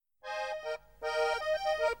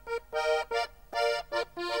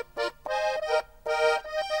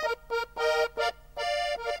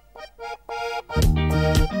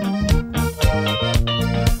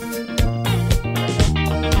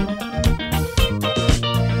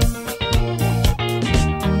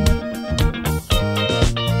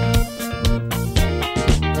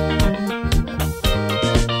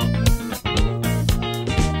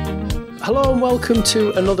welcome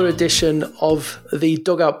to another edition of the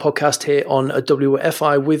Dugout podcast here on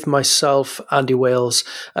WFI with myself, Andy Wales.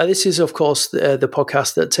 This is, of course, the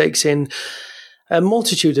podcast that takes in a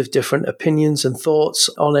multitude of different opinions and thoughts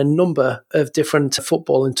on a number of different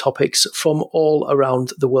footballing topics from all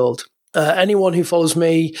around the world. Anyone who follows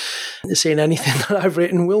me, seeing anything that I've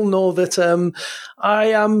written, will know that I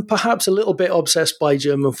am perhaps a little bit obsessed by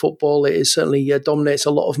German football. It certainly dominates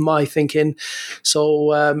a lot of my thinking.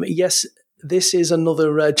 So, yes, this is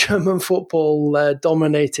another German football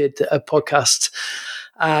dominated podcast.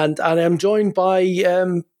 And I'm joined by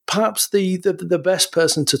perhaps the best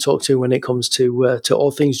person to talk to when it comes to all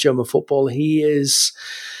things German football. He is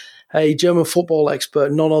a German football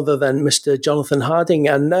expert, none other than Mr. Jonathan Harding,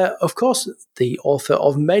 and of course the author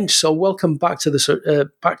of Mensch. So welcome back to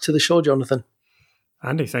the show, Jonathan.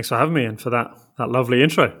 Andy, thanks for having me and for that lovely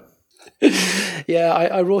intro. Yeah,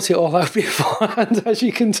 I wrote it all out beforehand, as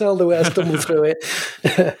you can tell the way I stumbled through it.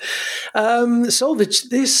 So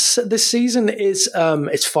this season is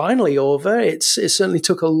it's finally over. It certainly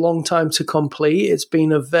took a long time to complete. It's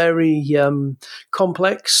been a very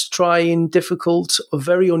complex, trying, difficult, a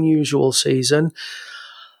very unusual season.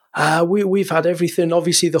 We've had everything,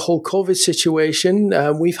 obviously the whole COVID situation.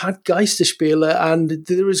 We've had Geisterspiele, and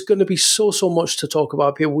there is going to be so much to talk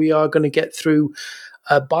about here. We are going to get through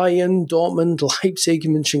Bayern, Dortmund, Leipzig,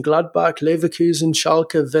 Mönchengladbach, Leverkusen,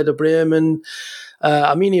 Schalke, Werder Bremen,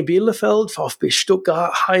 Arminia Bielefeld, VfB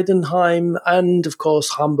Stuttgart, Heidenheim, and of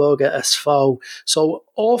course Hamburger SV. So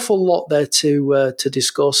awful lot there to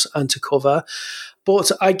discuss and to cover.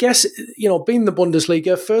 But I guess, being the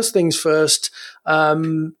Bundesliga, first things first,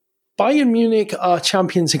 Bayern Munich are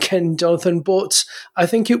champions again, Jonathan, but I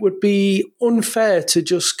think it would be unfair to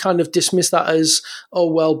just kind of dismiss that as, oh,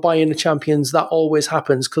 well, Bayern are champions, that always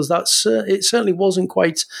happens, because it certainly wasn't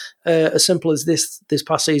quite as simple as this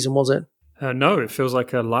past season, was it? No, it feels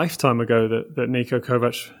like a lifetime ago that Niko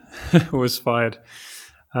Kovac was fired,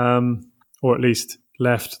 or at least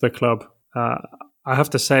left the club. I have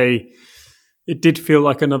to say, it did feel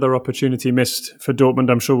like another opportunity missed for Dortmund.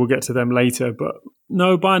 I'm sure we'll get to them later. But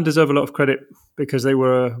no, Bayern deserve a lot of credit because they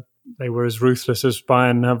were as ruthless as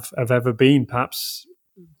Bayern have ever been. Perhaps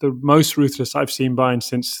the most ruthless I've seen Bayern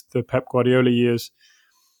since the Pep Guardiola years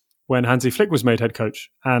when Hansi Flick was made head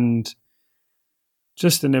coach. And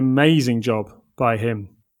just an amazing job by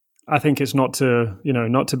him. I think it's not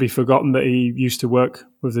to be forgotten that he used to work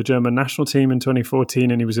with the German national team in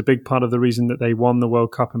 2014, and he was a big part of the reason that they won the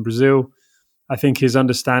World Cup in Brazil. I think his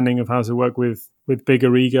understanding of how to work with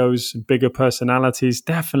bigger egos and bigger personalities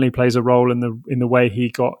definitely plays a role in the way he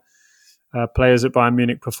got players at Bayern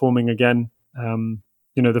Munich performing again.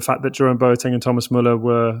 The fact that Jerome Boateng and Thomas Müller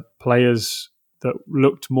were players that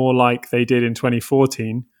looked more like they did in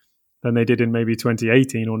 2014 than they did in maybe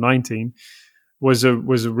 2018 or 19 was a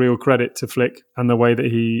real credit to Flick and the way that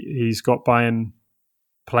he's got Bayern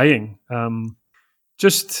playing.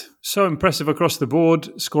 Just so impressive across the board,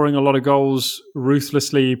 scoring a lot of goals,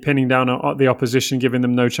 ruthlessly pinning down the opposition, giving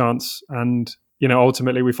them no chance. And,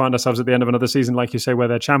 ultimately we find ourselves at the end of another season, like you say, where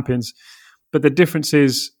they're champions. But the difference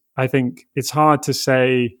is, I think it's hard to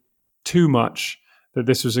say too much that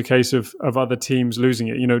this was a case of other teams losing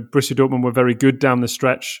it. Borussia Dortmund were very good down the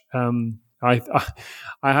stretch. I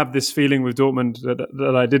have this feeling with Dortmund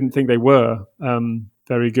that I didn't think they were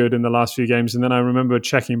very good in the last few games. And then I remember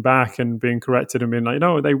checking back and being corrected and being like,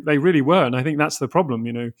 no, they really were. And I think that's the problem.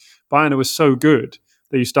 Bayern was so good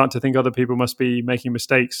that you start to think other people must be making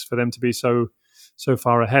mistakes for them to be so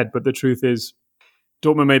far ahead. But the truth is,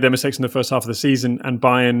 Dortmund made their mistakes in the first half of the season and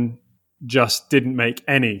Bayern just didn't make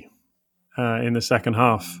any in the second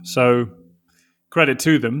half. So credit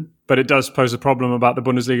to them, but it does pose a problem about the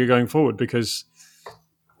Bundesliga going forward because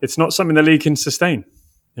it's not something the league can sustain.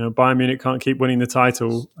 Bayern Munich can't keep winning the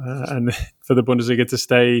title and for the Bundesliga to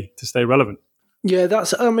stay relevant. Yeah,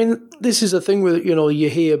 this is the thing with, you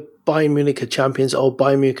hear Bayern Munich are champions, or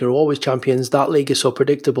Bayern Munich are always champions. That league is so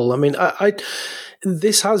predictable.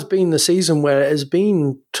 This has been the season where it has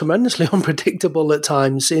been tremendously unpredictable at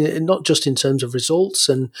times, not just in terms of results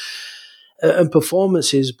and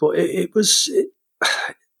performances, but it was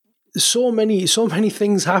so many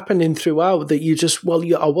things happening throughout that you just,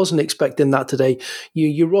 I wasn't expecting that today.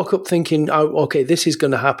 You rock up thinking, oh, okay, this is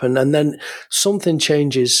going to happen, and then something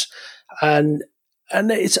changes, and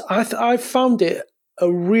I found it a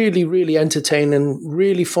really, really entertaining,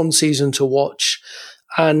 really fun season to watch.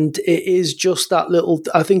 And it is just that little,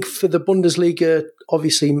 I think for the Bundesliga,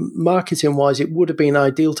 obviously marketing wise, it would have been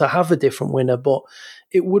ideal to have a different winner, but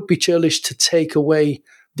it would be churlish to take away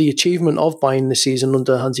the achievement of Bayern this season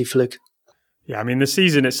under Hansi Flick. Yeah, I mean, the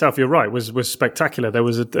season itself, you're right, was spectacular. There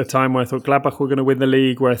was a time where I thought Gladbach were going to win the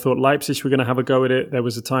league, where I thought Leipzig were going to have a go at it. There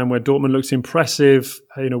was a time where Dortmund looked impressive,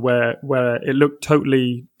 where it looked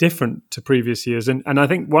totally different to previous years. And I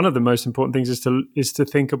think one of the most important things is to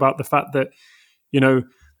think about the fact that,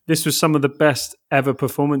 this was some of the best ever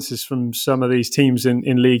performances from some of these teams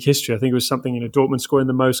in league history. I think it was something, Dortmund scoring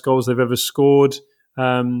the most goals they've ever scored,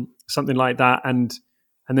 something like that.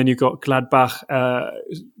 And then you've got Gladbach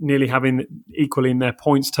nearly equaling their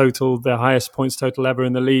points total, their highest points total ever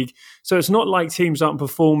in the league. So it's not like teams aren't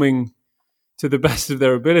performing to the best of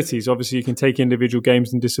their abilities. Obviously, you can take individual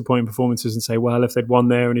games and disappointing performances and say, well, if they'd won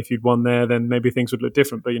there and if you'd won there, then maybe things would look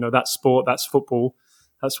different. But, that's sport, that's football.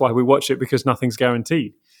 That's why we watch it, because nothing's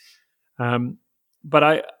guaranteed. But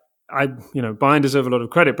Bayern deserve a lot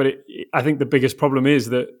of credit. But I think the biggest problem is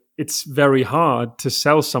that it's very hard to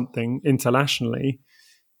sell something internationally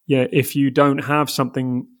if you don't have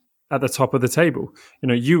something at the top of the table.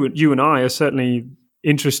 You and I are certainly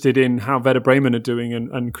interested in how Werder Bremen are doing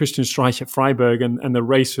and Christian Streich at Freiburg and the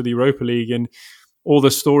race for the Europa League and all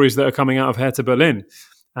the stories that are coming out of Hertha Berlin.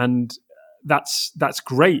 And that's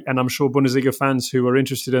great. And I'm sure Bundesliga fans who are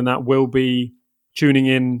interested in that will be tuning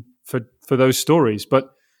in for those stories. But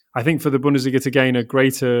I think for the Bundesliga to gain a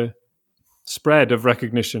greater spread of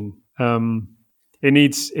recognition, it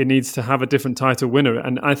needs to have a different title winner.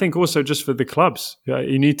 And I think also just for the clubs,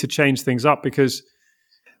 you need to change things up, because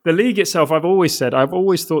the league itself, I've always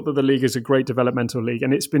thought that the league is a great developmental league,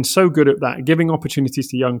 and it's been so good at that, giving opportunities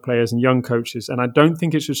to young players and young coaches. And I don't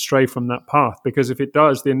think it should stray from that path, because if it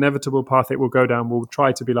does, the inevitable path it will go down will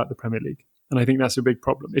try to be like the Premier League. And I think that's a big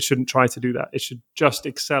problem. It shouldn't try to do that. It should just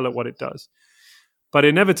excel at what it does. But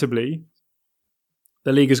inevitably,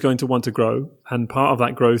 the league is going to want to grow, and part of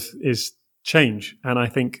that growth is change. And I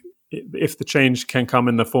think if the change can come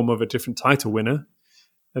in the form of a different title winner,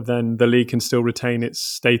 then the league can still retain its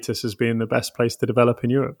status as being the best place to develop in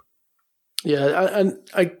Europe. Yeah, and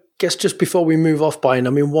I guess just before we move off,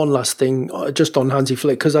 Bayern, one last thing just on Hansi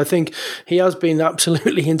Flick, because I think he has been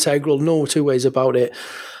absolutely integral, no two ways about it.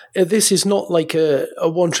 This is not like a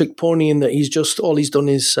one-trick pony in that all he's done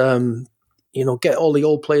is get all the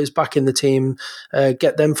old players back in the team,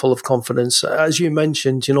 get them full of confidence. As you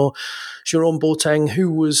mentioned, Jerome Boateng,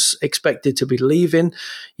 who was expected to be leaving.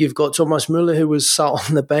 You've got Thomas Müller, who was sat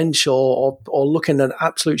on the bench or looking an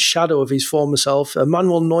absolute shadow of his former self.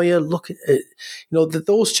 Manuel Neuer,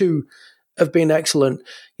 those two have been excellent.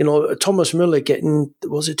 Thomas Müller getting,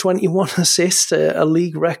 21 assists, a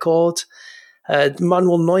league record.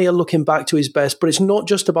 Manuel Neuer looking back to his best, but it's not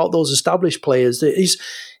just about those established players.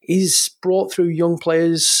 He's brought through young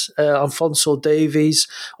players, Alphonso Davies,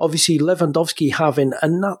 obviously Lewandowski having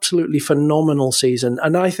an absolutely phenomenal season.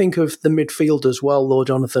 And I think of the midfield as well, though,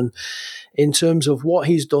 Jonathan, in terms of what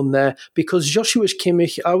he's done there, because Joshua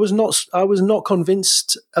Kimmich, I was not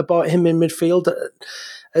convinced about him in midfield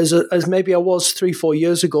as maybe I was 3-4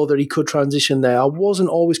 years ago that he could transition there. I wasn't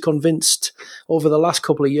always convinced over the last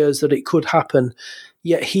couple of years that it could happen.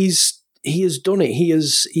 Yet he has done it.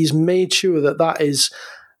 He's made sure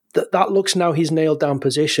that looks now his nailed down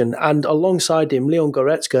position. And alongside him, Leon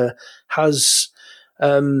Goretzka has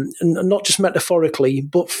not just metaphorically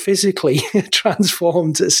but physically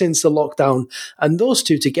transformed since the lockdown. And those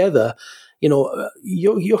two together, Jogi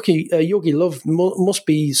Löw must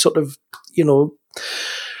be sort of,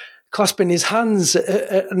 clasping his hands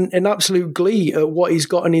in absolute glee at what he's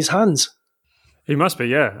got in his hands. He must be,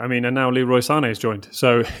 yeah. I mean, and now Leroy Sané has joined,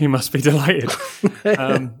 so he must be delighted.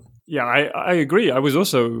 Yeah, I agree. I was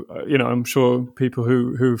also, I'm sure people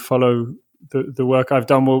who follow the work I've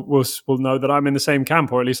done will know that I'm in the same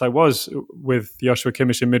camp, or at least I was, with Joshua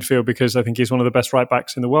Kimmich in midfield, because I think he's one of the best right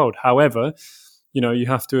backs in the world. However, you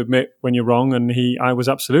have to admit when you're wrong, and I was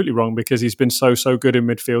absolutely wrong, because he's been so good in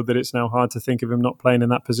midfield that it's now hard to think of him not playing in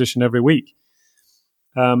that position every week.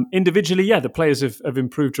 Individually, yeah, the players have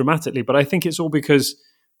improved dramatically, but I think it's all because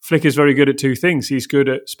Flick is very good at two things. He's good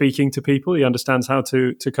at speaking to people. He understands how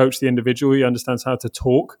to coach the individual. He understands how to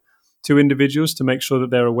talk to individuals to make sure that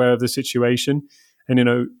they're aware of the situation. And,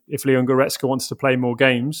 if Leon Goretzka wants to play more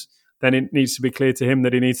games, then it needs to be clear to him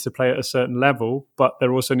that he needs to play at a certain level. But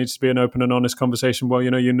there also needs to be an open and honest conversation. Well,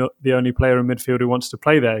 you're not the only player in midfield who wants to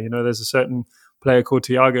play there. There's a certain player called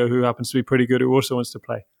Thiago who happens to be pretty good who also wants to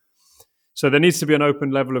play. So there needs to be an open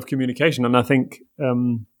level of communication. And I think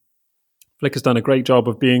Flick has done a great job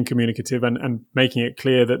of being communicative and making it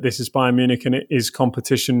clear that this is Bayern Munich and it is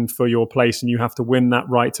competition for your place and you have to win that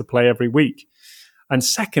right to play every week. And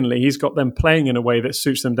secondly, he's got them playing in a way that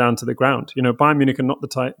suits them down to the ground. Bayern Munich are not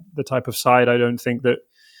the type of side, I don't think, that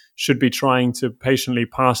should be trying to patiently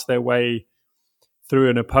pass their way through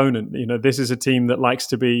an opponent. This is a team that likes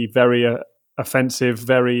to be very offensive,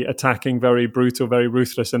 very attacking, very brutal, very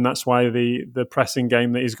ruthless, and that's why the pressing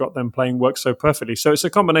game that he's got them playing works so perfectly. So it's a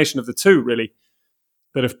combination of the two, really,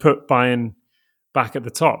 that have put Bayern back at the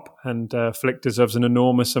top, and Flick deserves an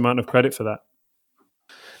enormous amount of credit for that.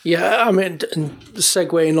 Yeah, I mean, and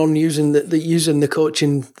segueing on using the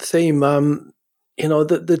coaching theme,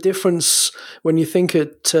 the difference when you think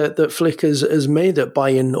that Flick has made at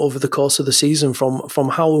Bayern over the course of the season, from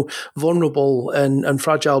how vulnerable and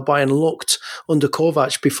fragile Bayern looked under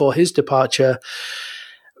Kovac before his departure.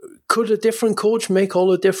 Could a different coach make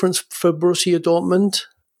all the difference for Borussia Dortmund?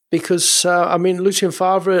 Because, Lucien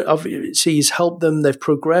Favre, obviously, he's helped them. They've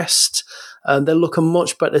progressed, and they look a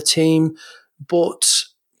much better team. But,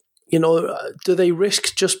 do they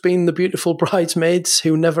risk just being the beautiful bridesmaids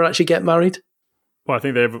who never actually get married? Well, I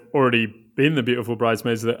think they've already been the beautiful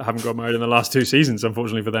bridesmaids that haven't got married in the last 2 seasons,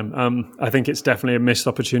 unfortunately for them. I think it's definitely a missed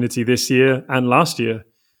opportunity this year and last year,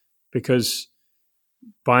 because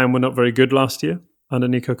Bayern were not very good last year under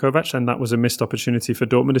Niko Kovac, and that was a missed opportunity for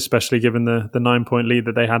Dortmund, especially given the 9-point lead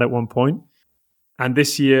that they had at one point. And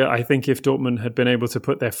this year, I think if Dortmund had been able to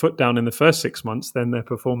put their foot down in the first 6 months, then their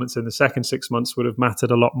performance in the second 6 months would have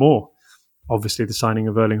mattered a lot more. Obviously, the signing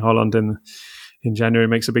of Erling Haaland in January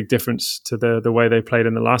makes a big difference to the way they played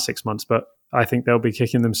in the last 6 months. But I think they'll be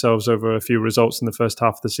kicking themselves over a few results in the first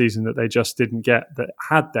half of the season that they just didn't get. That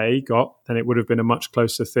had they got, then it would have been a much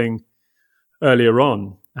closer thing earlier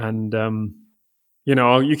on. And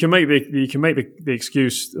you can make the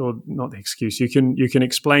excuse, or not the excuse. You can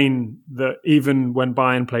explain that even when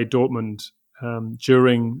Bayern played Dortmund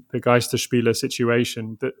during the Geisterspieler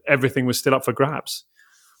situation, that everything was still up for grabs.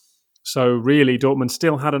 So really, Dortmund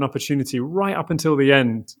still had an opportunity right up until the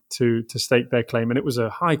end to stake their claim. And it was a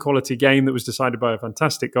high-quality game that was decided by a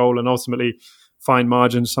fantastic goal and ultimately fine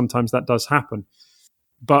margins. Sometimes that does happen.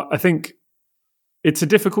 But I think it's a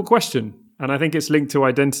difficult question. And I think it's linked to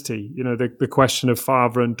identity. The question of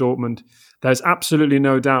Favre and Dortmund. There's absolutely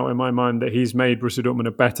no doubt in my mind that he's made Borussia Dortmund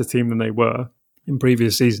a better team than they were in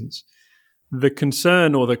previous seasons. The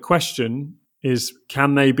concern or the question is,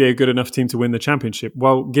 can they be a good enough team to win the championship?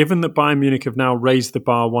 Well, given that Bayern Munich have now raised the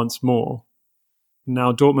bar once more,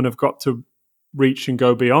 now Dortmund have got to reach and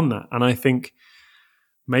go beyond that. And I think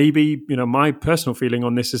maybe, my personal feeling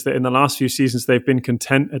on this is that in the last few seasons, they've been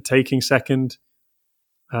content at taking second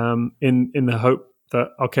in the hope that,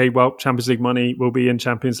 okay, well, Champions League money will be in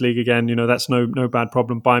Champions League again. That's no bad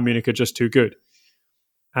problem. Bayern Munich are just too good.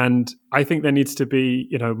 And I think there needs to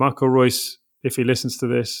be, Marco Reus, if he listens to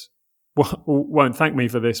this, won't thank me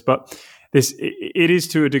for this, but it is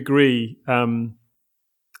to a degree, and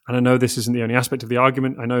I know this isn't the only aspect of the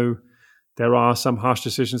argument. I know there are some harsh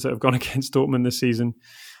decisions that have gone against Dortmund this season,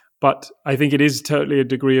 but I think it is totally a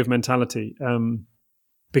degree of mentality,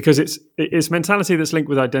 because it's mentality that's linked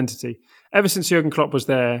with identity. Ever since Jurgen Klopp was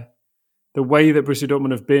there, the way that Borussia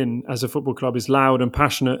Dortmund have been as a football club is loud and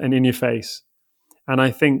passionate and in your face. And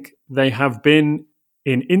I think they have been,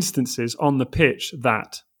 in instances on the pitch,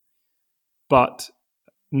 but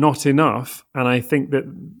not enough. And I think that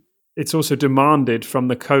it's also demanded from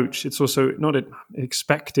the coach. It's also not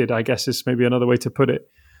expected, I guess is maybe another way to put it.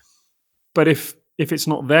 But if it's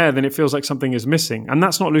not there, then it feels like something is missing. And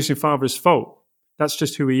that's not Lucien Favre's fault. That's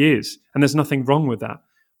just who he is. And there's nothing wrong with that.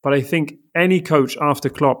 But I think any coach after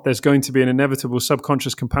Klopp, there's going to be an inevitable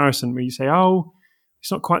subconscious comparison where you say, oh,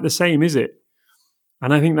 it's not quite the same, is it?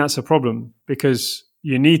 And I think that's a problem, because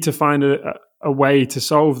you need to find a way to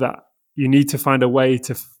solve that. You need to find a way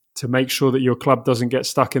to make sure that your club doesn't get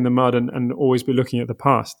stuck in the mud and always be looking at the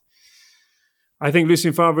past. I think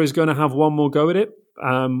Lucien Favre is going to have one more go at it.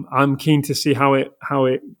 I'm keen to see how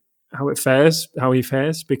he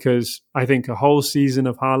fares, because I think a whole season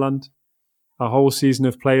of Haaland, a whole season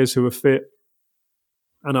of players who are fit,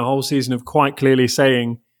 and a whole season of quite clearly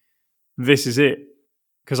saying, this is it.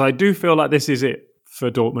 Because I do feel like this is it for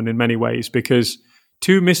Dortmund in many ways, because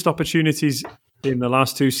 2 missed opportunities in the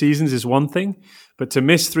last 2 seasons is one thing, but to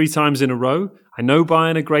miss 3 times in a row, I know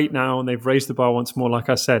Bayern are great now and they've raised the bar once more, like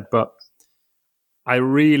I said, but I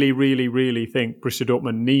really, really, really think Borussia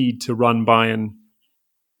Dortmund need to run Bayern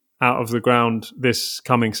out of the ground this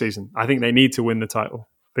coming season. I think they need to win the title,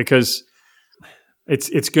 because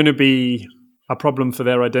it's going to be a problem for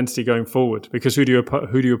their identity going forward, because who do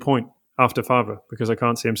you appoint after Favre? Because I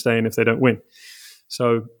can't see him staying if they don't win.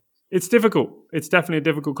 So it's difficult. It's definitely a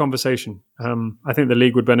difficult conversation. I think the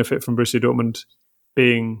league would benefit from Borussia Dortmund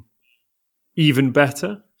being even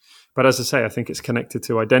better. But as I say, I think it's connected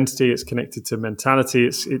to identity. It's connected to mentality.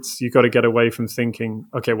 It's you've got to get away from thinking,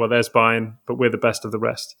 okay, well, there's Bayern, but we're the best of the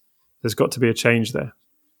rest. There's got to be a change there.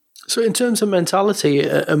 So in terms of mentality,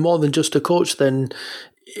 and more than just a coach, then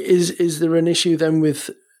is there an issue then with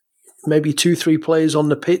maybe 2-3 players on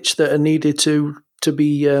the pitch that are needed to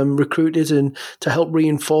be recruited and to help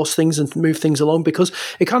reinforce things and move things along? Because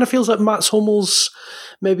it kind of feels like Mats Hummels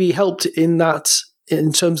maybe helped in terms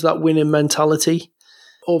of that winning mentality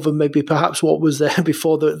over maybe perhaps what was there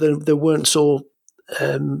before. They weren't so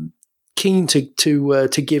keen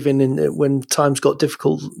to give in when times got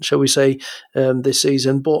difficult, shall we say, this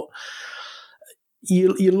season. But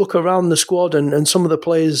you look around the squad and some of the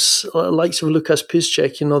players, like Lukas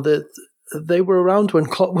Piszczek, they were around when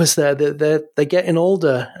Klopp was there. They're getting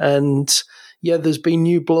older, and yeah, there's been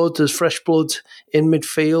new blood, there's fresh blood in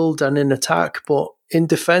midfield and in attack, but in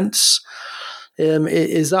defence,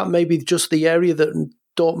 is that maybe just the area that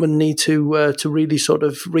Dortmund need to really sort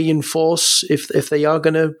of reinforce if they are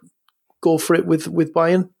going to go for it with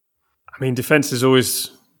Bayern? I mean, defence is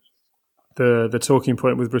always the talking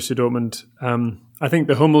point with Borussia Dortmund. I think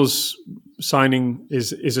the Hummels signing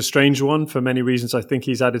is a strange one for many reasons. I think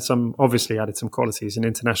he's obviously added some qualities, an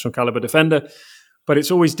international caliber defender, but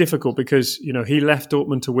it's always difficult because, he left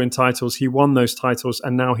Dortmund to win titles. He won those titles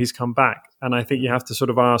and now he's come back. And I think you have to sort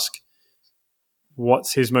of ask,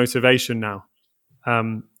 what's his motivation now?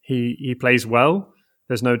 He plays well.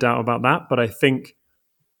 There's no doubt about that. But I think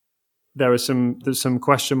there's some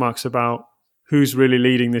question marks about who's really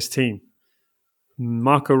leading this team.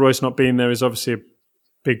 Marco Reus not being there is obviously a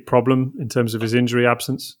big problem in terms of his injury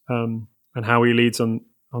absence and how he leads on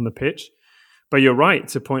the pitch. But you're right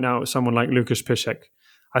to point out someone like Lukas Piszczek.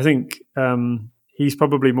 I think he's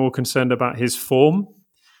probably more concerned about his form,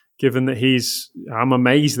 given that I'm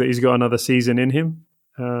amazed that he's got another season in him,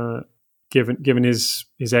 given his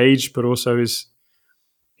age, but also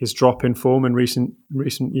his drop in form in recent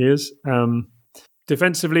years.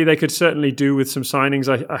 Defensively, they could certainly do with some signings,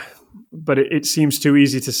 but it seems too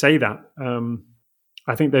easy to say that.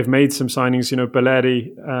 I think they've made some signings,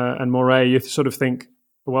 Belletti and Moret. You sort of think,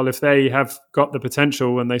 well, if they have got the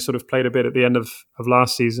potential and they sort of played a bit at the end of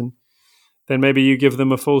last season, then maybe you give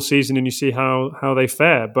them a full season and you see how they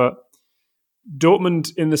fare. But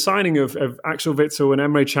Dortmund, in the signing of Axel Witsel and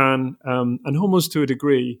Emre Can and Hummels to a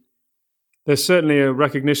degree, there's certainly a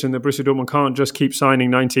recognition that Borussia Dortmund can't just keep signing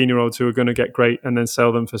 19-year-olds who are going to get great and then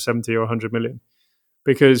sell them for 70 or 100 million,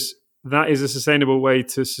 because that is a sustainable way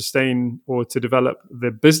to sustain or to develop the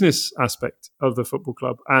business aspect of the football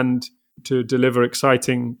club and to deliver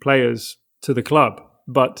exciting players to the club.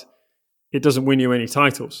 But it doesn't win you any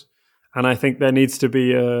titles. And I think there needs to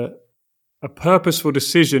be a purposeful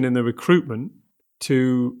decision in the recruitment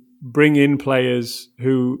to bring in players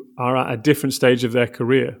who are at a different stage of their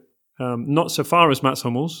career. Not so far as Mats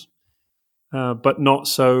Hummels, but not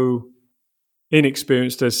so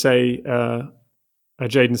inexperienced as, say, a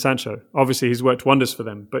Jadon Sancho. Obviously, he's worked wonders for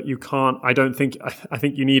them, but you can't. I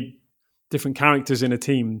think you need different characters in a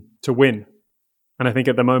team to win. And I think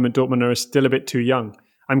at the moment, Dortmund are still a bit too young.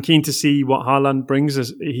 I'm keen to see what Haaland brings,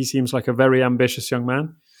 as he seems like a very ambitious young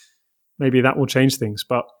man. Maybe that will change things.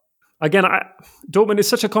 But again, Dortmund is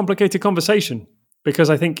such a complicated conversation, because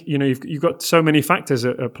I think, you've got so many factors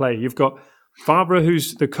at play. You've got Favre,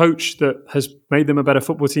 who's the coach that has made them a better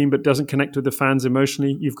football team but doesn't connect with the fans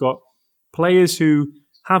emotionally. You've got players who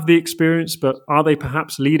have the experience, but are they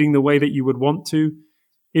perhaps leading the way that you would want to?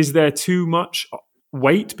 Is there too much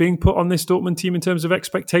weight being put on this Dortmund team in terms of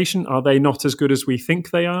expectation? Are they not as good as we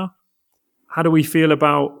think they are? How do we feel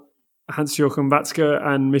about Hans-Joachim Watzke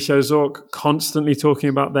and Michael Zorc constantly talking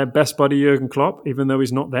about their best buddy Jurgen Klopp, even though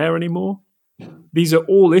he's not there anymore? These are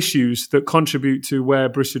all issues that contribute to where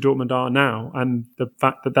Borussia Dortmund are now, and the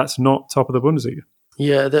fact that that's not top of the Bundesliga.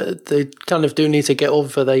 Yeah, they kind of do need to get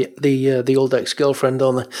over the old ex-girlfriend,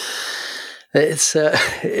 don't they? It's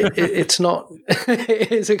not.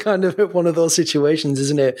 It's a kind of one of those situations,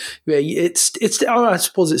 isn't it? Where I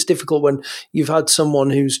suppose it's difficult when you've had someone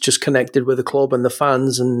who's just connected with the club and the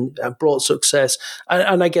fans and brought success.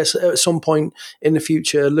 And I guess at some point in the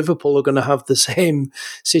future, Liverpool are going to have the same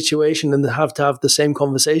situation and they have to have the same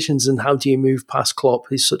conversations. And how do you move past Klopp?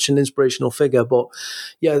 He's such an inspirational figure. But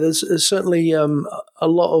yeah, there's certainly a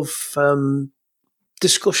lot of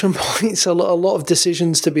discussion points, a lot of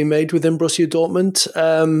decisions to be made within Borussia Dortmund.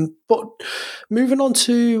 But moving on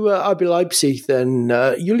to RB Leipzig then,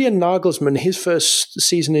 Julian Nagelsmann, his first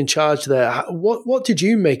season in charge there, what did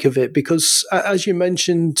you make of it? Because as you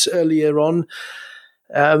mentioned earlier on,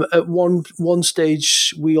 at one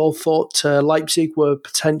stage we all thought Leipzig were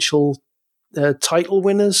potential title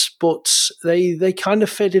winners, but they kind of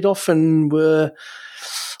faded off and were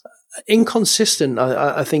inconsistent,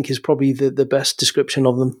 I think, is probably the best description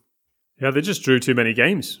of them. Yeah, they just drew too many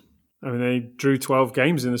games. I mean, they drew 12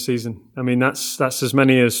 games in the season. I mean, that's as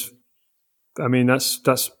many as. I mean,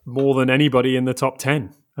 that's more than anybody in the top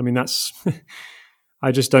 10. I mean, that's.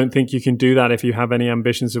 I just don't think you can do that if you have any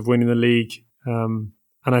ambitions of winning the league. And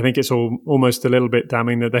I think it's almost a little bit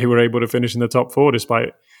damning that they were able to finish in the top 4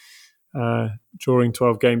 despite drawing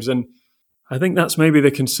 12 games. And I think that's maybe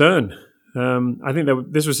the concern. I think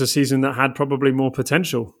this was a season that had probably more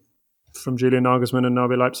potential from Julian Nagelsmann and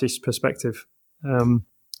RB Leipzig's perspective.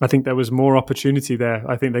 I think there was more opportunity there.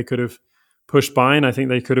 I think they could have pushed Bayern. I think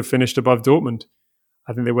they could have finished above Dortmund.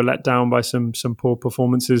 I think they were let down by some poor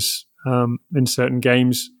performances in certain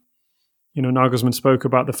games. You know, Nagelsmann spoke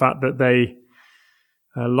about the fact that they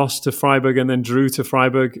lost to Freiburg and then drew to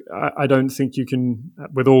Freiburg. I don't think you can,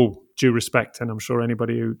 with all due respect, and I'm sure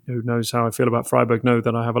anybody who knows how I feel about Freiburg know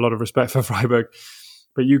that I have a lot of respect for Freiburg,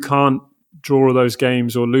 but you can't draw those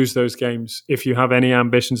games or lose those games if you have any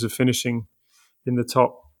ambitions of finishing in the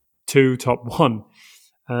top 2, top 1.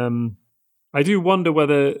 I do wonder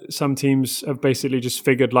whether some teams have basically just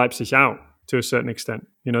figured Leipzig out to a certain extent.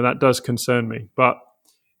 You know, that does concern me. But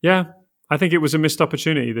yeah, I think it was a missed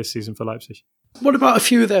opportunity this season for Leipzig. What about a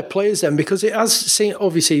few of their players then? Because it has seen,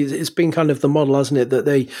 obviously, it's been kind of the model, hasn't it?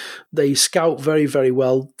 That they scout very, very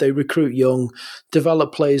well. They recruit young,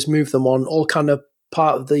 develop players, move them on, all kind of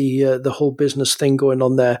part of the whole business thing going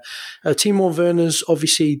on there. Timo Werner's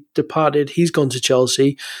obviously departed. He's gone to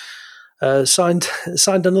Chelsea. Signed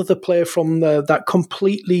another player from that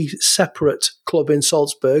completely separate club in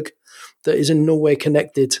Salzburg that is in no way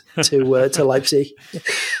connected to Leipzig.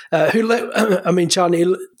 I mean, Can,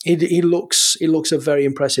 he looks a very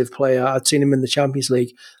impressive player. I'd seen him in the Champions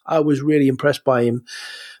League. I was really impressed by him.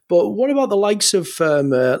 But what about the likes of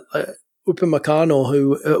Upamecano,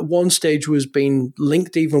 who at one stage was being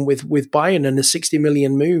linked even with Bayern and a 60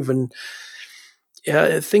 million move, and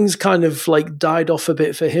things kind of like died off a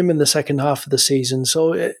bit for him in the second half of the season.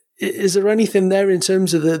 So is there anything there in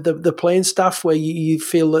terms of the playing staff where you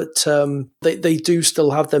feel that they do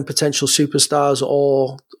still have them potential superstars,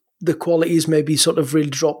 or the qualities maybe sort of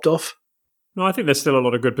really dropped off? No, I think there's still a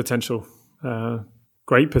lot of good potential,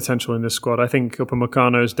 great potential in this squad. I think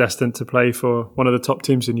Upamecano is destined to play for one of the top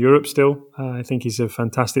teams in Europe still. I think he's a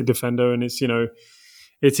fantastic defender, and it's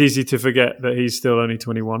easy to forget that he's still only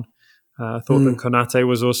 21. I thought that Konate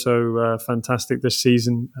was also fantastic this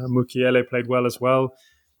season. Mukiele played well as well.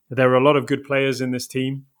 There were a lot of good players in this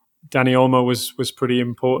team. Dani Olmo was pretty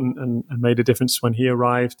important and made a difference when he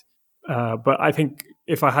arrived. But I think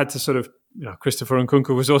if I had to sort of, Christopher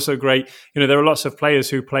Nkunku was also great. There are lots of players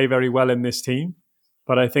who play very well in this team.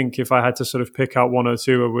 But I think if I had to sort of pick out one or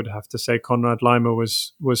two, I would have to say Konrad Laimer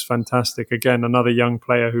was fantastic. Again, another young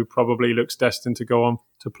player who probably looks destined to go on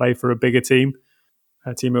to play for a bigger team.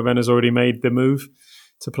 Timo Werner's already made the move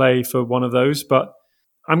to play for one of those. But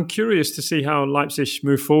I'm curious to see how Leipzig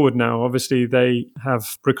move forward now. Obviously, they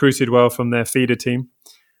have recruited well from their feeder team,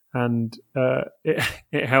 and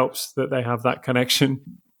it helps that they have that connection.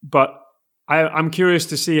 But I'm curious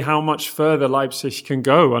to see how much further Leipzig can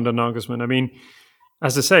go under Nagelsmann. I mean,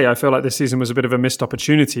 as I say, I feel like this season was a bit of a missed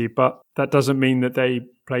opportunity, but that doesn't mean that they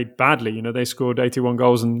played badly. They scored 81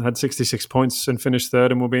 goals and had 66 points and finished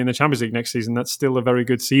third and will be in the Champions League next season. That's still a very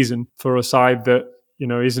good season for a side that,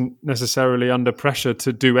 isn't necessarily under pressure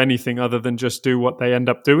to do anything other than just do what they end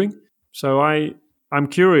up doing. So I'm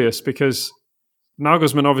curious because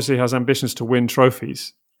Nagelsmann obviously has ambitions to win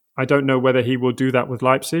trophies. I don't know whether he will do that with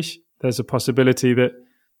Leipzig. There's a possibility that,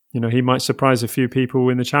 he might surprise a few people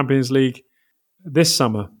in the Champions League this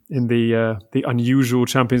summer in the unusual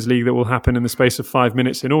Champions League that will happen in the space of 5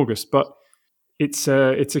 minutes in August. But it's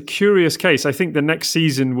a curious case. I think the next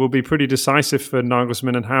season will be pretty decisive for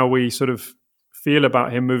Nagelsmann and how we sort of feel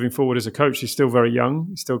about him moving forward as a coach. He's still very young.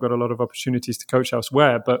 He's still got a lot of opportunities to coach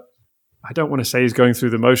elsewhere. But I don't want to say he's going through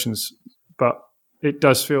the motions. But it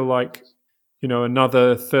does feel like,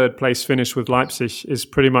 another third place finish with Leipzig is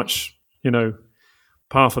pretty much,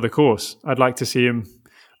 par for the course. I'd like to see him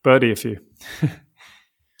birdie a few.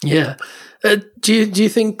 Yeah. Do you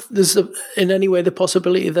think there's in any way the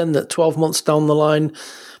possibility then that 12 months down the line,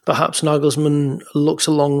 perhaps Nagelsmann looks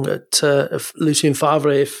along at Lucien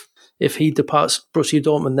Favre if he departs Borussia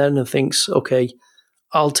Dortmund then and thinks, okay,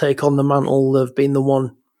 I'll take on the mantle of being the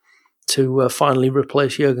one to finally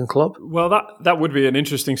replace Jurgen Klopp? Well, that would be an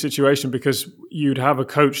interesting situation because you'd have a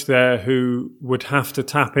coach there who would have to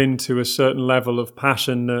tap into a certain level of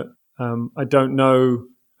passion that I don't know.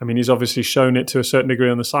 I mean, he's obviously shown it to a certain degree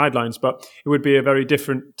on the sidelines, but it would be a very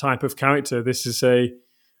different type of character. This is a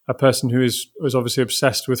person who was obviously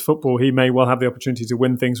obsessed with football. He may well have the opportunity to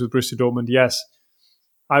win things with Borussia Dortmund, yes.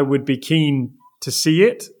 I would be keen to see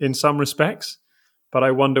it in some respects, but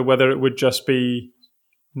I wonder whether it would just be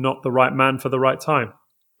not the right man for the right time.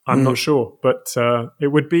 I'm not sure, but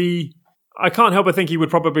it would be. I can't help but think he would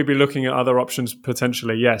probably be looking at other options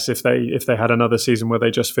potentially. Yes, if they had another season where they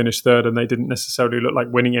just finished third and they didn't necessarily look like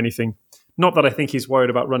winning anything. Not that I think he's worried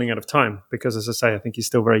about running out of time, because as I say, I think he's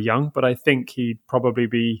still very young. But I think he'd probably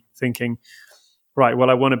be thinking, right, well,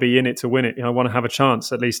 I want to be in it to win it. I want to have a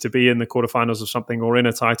chance at least to be in the quarterfinals of something or in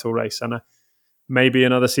a title race. And maybe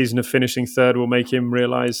another season of finishing third will make him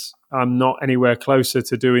realize I'm not anywhere closer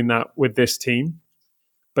to doing that with this team.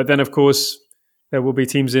 But then, of course, there will be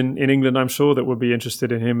teams in England, I'm sure, that will be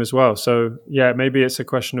interested in him as well. So, yeah, maybe it's a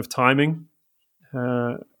question of timing.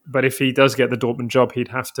 But if he does get the Dortmund job,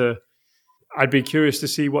 I'd be curious to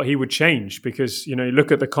see what he would change, because, you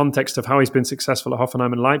look at the context of how he's been successful at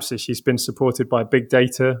Hoffenheim and Leipzig. He's been supported by big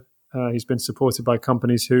data. He's been supported by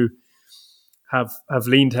companies who have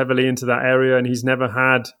leaned heavily into that area, and he's never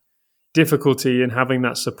had difficulty in having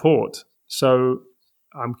that support. So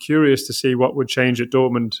I'm curious to see what would change at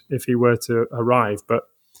Dortmund if he were to arrive. But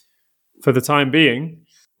for the time being,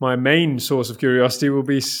 my main source of curiosity will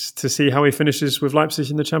be to see how he finishes with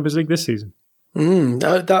Leipzig in the Champions League this season.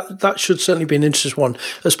 That should certainly be an interesting one,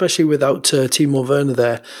 especially without Timo Werner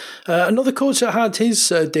there. Another coach that had his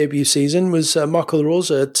debut season was Marco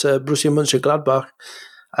Rose at Borussia Mönchengladbach.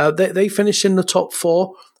 They finished in the top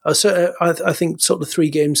four. I think sort of 3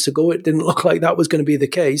 games to go. It didn't look like that was going to be the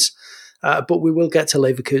case. But we will get to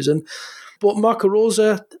Leverkusen. But Marco Rose,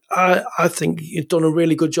 I think you've done a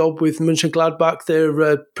really good job with Mönchengladbach.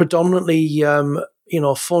 They're predominantly,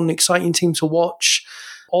 fun, exciting team to watch,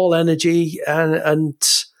 all energy. And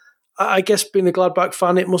I guess being a Gladbach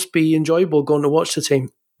fan, it must be enjoyable going to watch the team.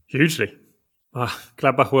 Hugely.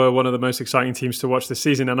 Gladbach were one of the most exciting teams to watch this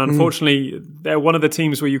season. And unfortunately, they're one of the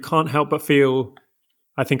teams where you can't help but feel...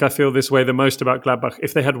 I think I feel this way the most about Gladbach.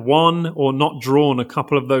 If they had won or not drawn a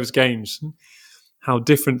couple of those games, how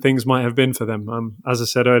different things might have been for them. As I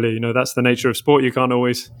said earlier, that's the nature of sport. You can't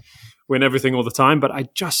always win everything all the time. But I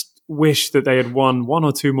just wish that they had won 1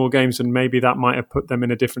 or 2 more games, and maybe that might have put them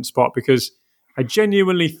in a different spot, because I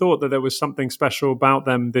genuinely thought that there was something special about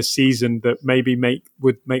them this season that maybe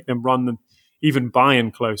would make them run even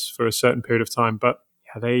Bayern close for a certain period of time. But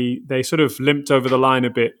yeah, they sort of limped over the line a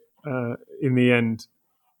bit in the end.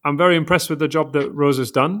 I'm very impressed with the job that Rose has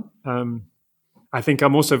done. I think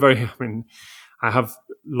I'm also I have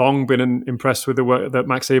long been impressed with the work that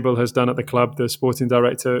Max Ebel has done at the club, the sporting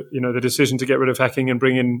director. The decision to get rid of Hecking and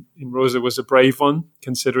bring in Rose was a brave one,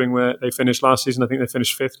 considering where they finished last season. I think they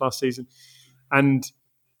finished 5th last season. And,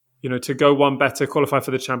 to go one better, qualify for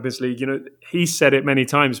the Champions League, he said it many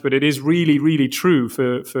times, but it is really, really true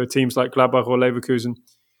for teams like Gladbach or Leverkusen.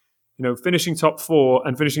 Finishing top 4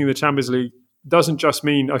 and finishing in the Champions League doesn't just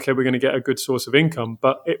mean, okay, we're going to get a good source of income,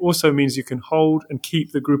 but it also means you can hold and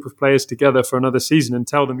keep the group of players together for another season and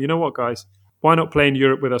tell them, you know what, guys, why not play in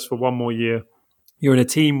Europe with us for 1 more year? You're in a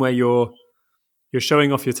team where you're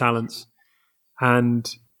showing off your talents, and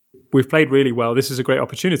we've played really well. This is a great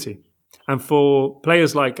opportunity. And for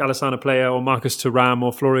players like Alassane Plea or Marcus Thuram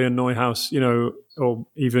or Florian Neuhaus, or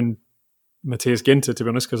even Matthias Ginter, to be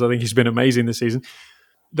honest, because I think he's been amazing this season,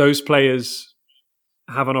 those players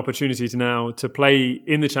have an opportunity now to play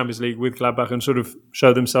in the Champions League with Gladbach and sort of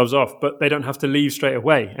show themselves off, but they don't have to leave straight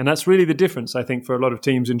away. And that's really the difference, I think, for a lot of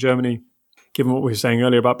teams in Germany, given what we were saying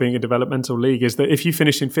earlier about being a developmental league, is that if you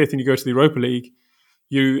finish in 5th and you go to the Europa League,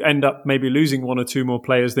 you end up maybe losing 1 or 2 more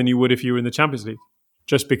players than you would if you were in the Champions League.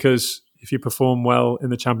 Just because if you perform well in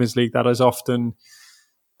the Champions League, that is often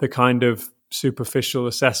the kind of superficial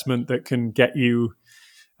assessment that can get you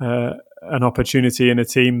an opportunity in a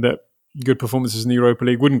team that good performances in the Europa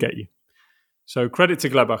League wouldn't get you. So credit to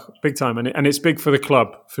Gladbach, big time. And it's big for the club,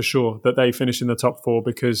 for sure, that they finish in the top 4,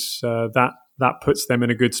 because that puts them in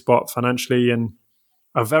a good spot financially, and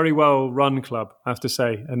a very well-run club, I have to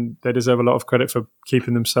say. And they deserve a lot of credit for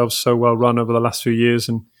keeping themselves so well-run over the last few years.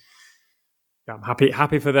 And yeah, I'm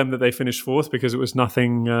happy for them that they finished 4th, because it was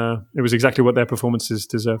nothing. It was exactly what their performances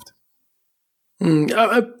deserved.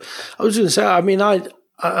 I was going to say,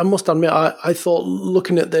 I must admit, I thought,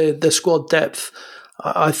 looking at the squad depth,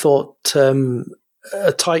 I thought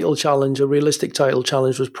a title challenge, a realistic title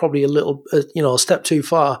challenge, was probably a step too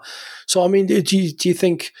far. So, do you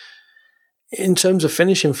think, in terms of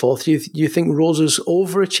finishing 4th, do you think Rosa's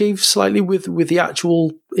overachieved slightly with the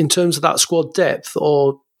actual, in terms of that squad depth,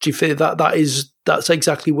 or do you feel that's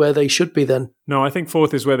exactly where they should be then? No, I think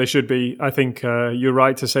 4th is where they should be. I think you're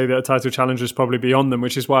right to say that a title challenge is probably beyond them,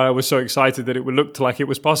 which is why I was so excited that it would look like it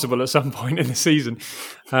was possible at some point in the season.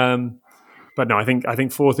 But no, I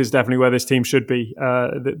think fourth is definitely where this team should be.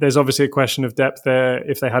 There's obviously a question of depth there.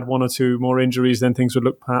 If they had one or two more injuries, then things would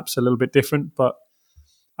look perhaps a little bit different. But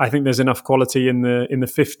I think there's enough quality in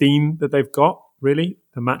the 15 that they've got, really.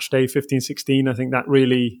 The match day 15-16, I think that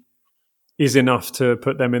really is enough to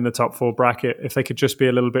put them in the top 4 bracket. If they could just be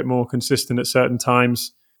a little bit more consistent at certain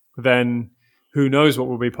times, then who knows what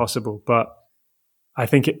will be possible. But I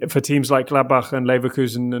think for teams like Gladbach and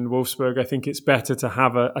Leverkusen and Wolfsburg, I think it's better to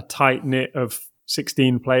have a tight-knit of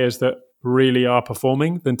 16 players that really are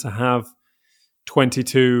performing than to have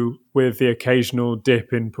 22 with the occasional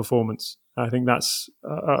dip in performance. I think that's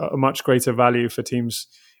a much greater value for teams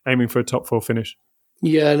aiming for a top 4 finish.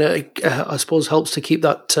 Yeah, and I suppose helps to keep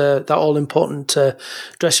that all-important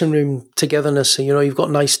dressing room togetherness. So, you've got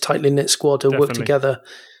a nice tightly knit squad to work together.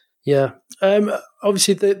 Yeah.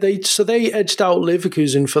 Obviously, they edged out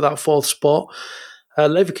Leverkusen for that 4th spot.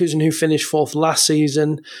 Leverkusen, who finished 4th last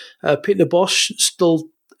season. Peter Bosch still,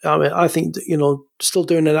 I think, still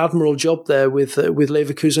doing an admirable job there with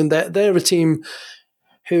Leverkusen. They're a team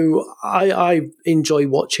who I enjoy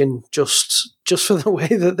watching just for the way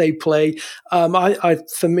that they play.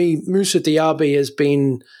 For me, Moussa Diaby has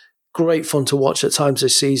been great fun to watch at times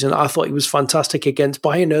this season. I thought he was fantastic against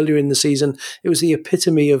Bayern earlier in the season. It was the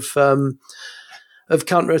epitome of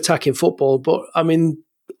counter-attacking football. But I mean,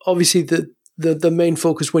 obviously the main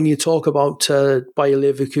focus when you talk about Bayer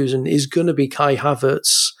Leverkusen is going to be Kai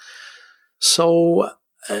Havertz. So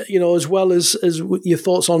as well as your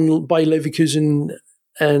thoughts on Bayer Leverkusen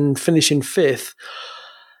and finishing 5th.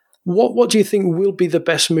 What do you think will be the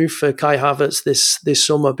best move for Kai Havertz this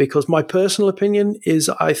summer? Because my personal opinion is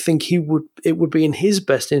I think it would be in his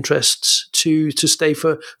best interests to stay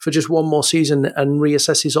for just one more season and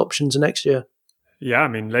reassess his options next year. Yeah, I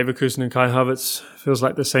mean, Leverkusen and Kai Havertz feels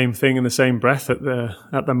like the same thing in the same breath at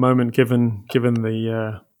the moment, given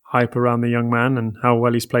the hype around the young man and how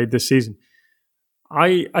well he's played this season.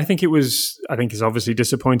 I think it's obviously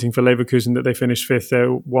disappointing for Leverkusen that they finished 5th. They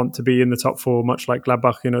want to be in the top 4, much like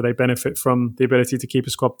Gladbach. They benefit from the ability to keep a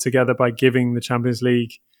squad together by giving the Champions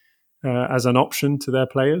League as an option to their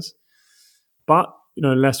players. But,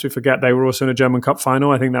 lest we forget, they were also in a German Cup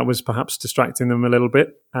final. I think that was perhaps distracting them a little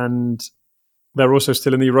bit. And they're also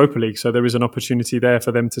still in the Europa League, so there is an opportunity there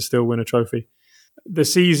for them to still win a trophy. The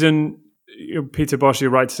season, Peter Bosch, you're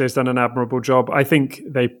right to say, has done an admirable job. I think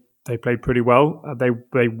they played pretty well.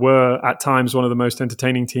 They were at times one of the most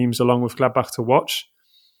entertaining teams along with Gladbach to watch.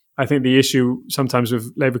 I think the issue sometimes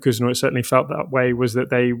with Leverkusen, or it certainly felt that way, was that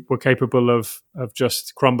they were capable of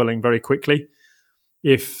just crumbling very quickly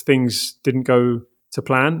if things didn't go to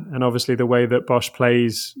plan. And obviously the way that Bosch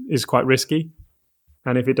plays is quite risky.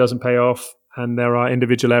 And if it doesn't pay off and there are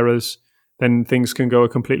individual errors, then things can go a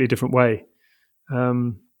completely different way.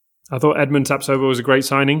 I thought Edmund Tapsoba was a great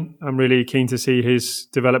signing. I'm really keen to see his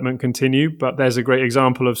development continue, but there's a great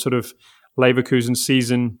example of sort of Leverkusen's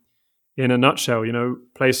season in a nutshell.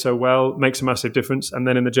 Plays so well, makes a massive difference, and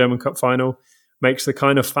then in the German Cup final, makes the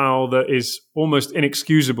kind of foul that is almost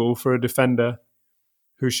inexcusable for a defender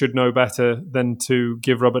who should know better than to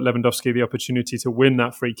give Robert Lewandowski the opportunity to win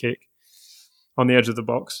that free kick on the edge of the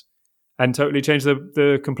box and totally change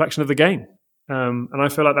the complexion of the game. And I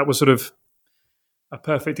feel like that was sort of a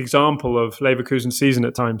perfect example of Leverkusen's season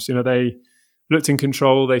at times. They looked in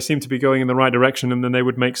control, they seemed to be going in the right direction, and then they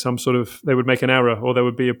would make an error, or there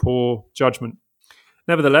would be a poor judgment.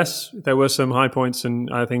 Nevertheless, there were some high points, and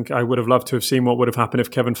I think I would have loved to have seen what would have happened if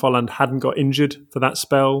Kevin Volland hadn't got injured for that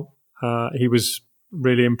spell. He was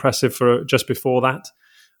really impressive for just before that.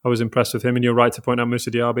 I was impressed with him, and you're right to point out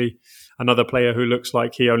Moussa Diaby, another player who looks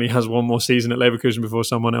like he only has one more season at Leverkusen before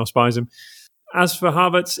someone else buys him. As for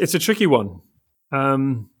Havertz, it's a tricky one.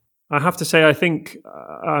 I have to say, I think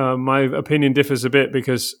my opinion differs a bit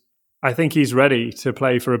because I think he's ready to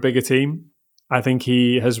play for a bigger team. I think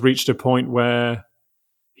he has reached a point where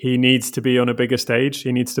he needs to be on a bigger stage.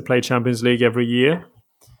 He needs to play Champions League every year,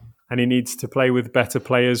 and he needs to play with better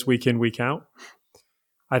players week in, week out.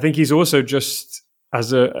 I think he's also just,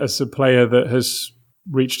 as a player that has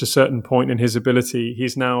reached a certain point in his ability,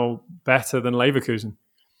 he's now better than Leverkusen.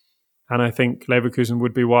 And I think Leverkusen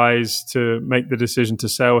would be wise to make the decision to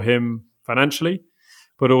sell him financially,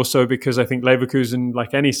 but also because I think Leverkusen,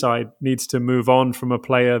 like any side, needs to move on from a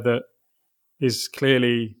player that is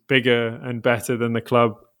clearly bigger and better than the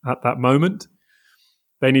club at that moment.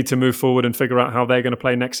 They need to move forward and figure out how they're going to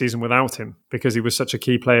play next season without him, because he was such a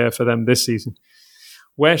key player for them this season.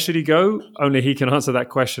 Where should he go? Only he can answer that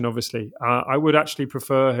question, obviously. I would actually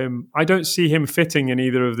prefer him. I don't see him fitting in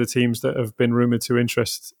either of the teams that have been rumoured to be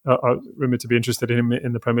interested in him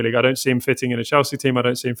in the Premier League. I don't see him fitting in a Chelsea team. I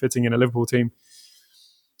don't see him fitting in a Liverpool team.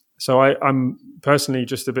 So I'm personally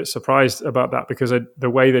just a bit surprised about that, because the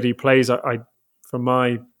way that he plays, I from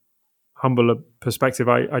my humble perspective,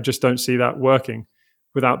 I just don't see that working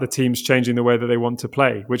without the teams changing the way that they want to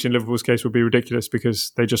play, which in Liverpool's case would be ridiculous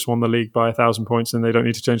because they just won the league by 1,000 points and they don't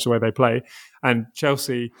need to change the way they play. And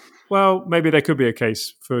Chelsea, well, maybe there could be a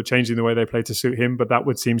case for changing the way they play to suit him, but that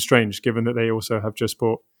would seem strange given that they also have just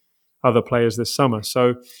bought other players this summer.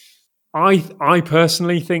 So I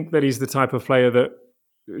personally think that he's the type of player that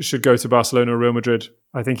should go to Barcelona or Real Madrid.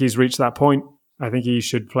 I think he's reached that point. I think he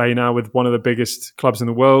should play now with one of the biggest clubs in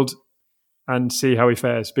the world and see how he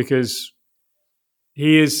fares, because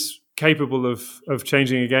he is capable of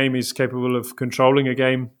changing a game. He's capable of controlling a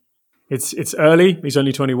game. It's early. He's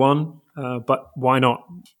only 21, but why not?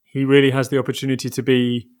 He really has the opportunity to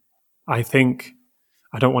be, I think,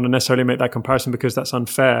 I don't want to necessarily make that comparison because that's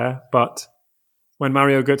unfair, but when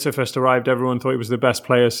Mario Götze first arrived, everyone thought he was the best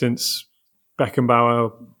player since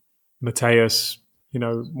Beckenbauer, Mateus,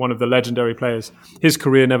 one of the legendary players. His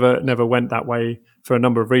career never went that way for a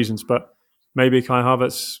number of reasons, but maybe Kai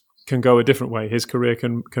Havertz can go a different way. His career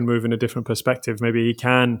can move in a different perspective. Maybe he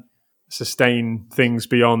can sustain things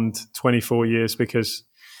beyond 24 years, because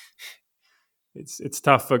it's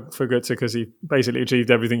tough for Götze because he basically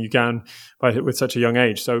achieved everything you can with such a young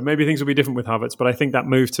age. So maybe things will be different with Havertz, but I think that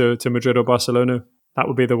move to Madrid or Barcelona, that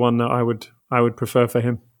would be the one that I would prefer for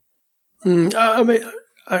him. I mean,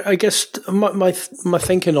 I guess my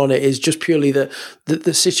thinking on it is just purely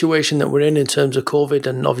the situation that we're in terms of COVID,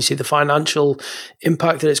 and obviously the financial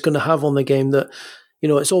impact that it's going to have on the game. That,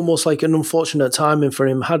 it's almost like an unfortunate timing for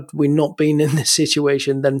him. Had we not been in this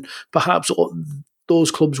situation, then perhaps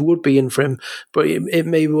those clubs would be in for him. But it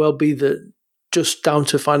may well be that just down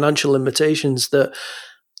to financial limitations, that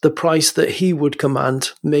the price that he would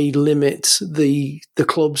command may limit the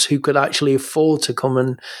clubs who could actually afford to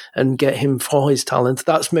come and get him for his talent.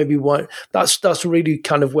 That's maybe why that's really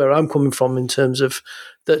kind of where I'm coming from, in terms of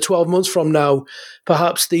that 12 months from now,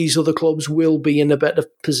 perhaps these other clubs will be in a better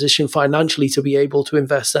position financially to be able to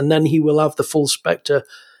invest, and then he will have the full spectre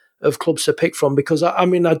of clubs to pick from. Because I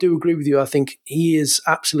do agree with you. I think he is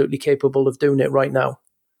absolutely capable of doing it right now.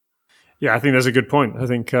 Yeah, I think that's a good point. I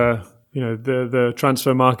think the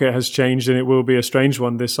transfer market has changed, and it will be a strange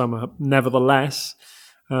one this summer. Nevertheless,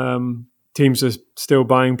 teams are still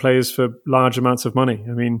buying players for large amounts of money.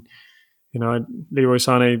 I mean, Leroy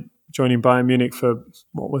Sané joining Bayern Munich for,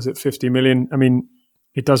 50 million? I mean,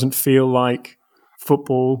 it doesn't feel like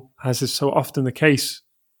football, as is so often the case,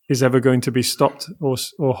 is ever going to be stopped or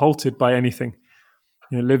halted by anything.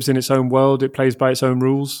 It lives in its own world. It plays by its own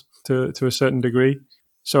rules to a certain degree.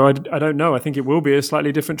 So I don't know. I think it will be a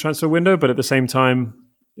slightly different transfer window, but at the same time,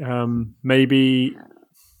 maybe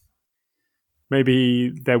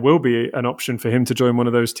there will be an option for him to join one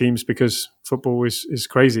of those teams, because football is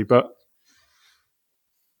crazy. But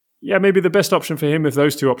yeah, maybe the best option for him, if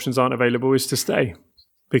those two options aren't available, is to stay,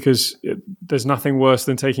 because there's nothing worse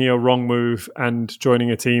than taking a wrong move and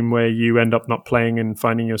joining a team where you end up not playing and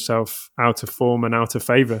finding yourself out of form and out of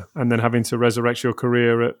favour, and then having to resurrect your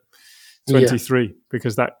career at 23,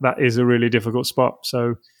 because that is a really difficult spot.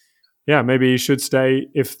 So yeah, maybe he should stay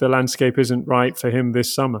if the landscape isn't right for him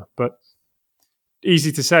this summer. But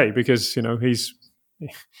easy to say, because he's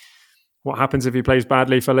what happens if he plays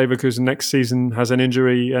badly for Leverkusen next season, has an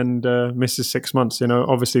injury and misses 6 months?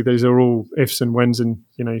 Obviously these are all ifs and whens, and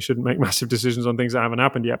you shouldn't make massive decisions on things that haven't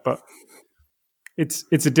happened yet. But it's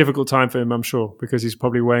a difficult time for him, I'm sure, because he's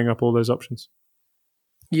probably weighing up all those options.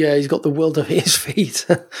 Yeah, he's got the world at his feet.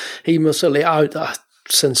 He must certainly out a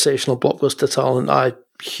sensational blockbuster talent. I'm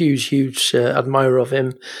huge admirer of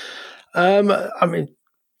him. I mean,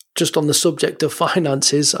 just on the subject of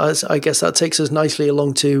finances, I guess that takes us nicely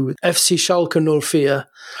along to FC Schalke 04.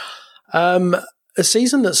 A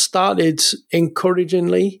season that started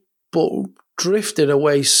encouragingly, but drifted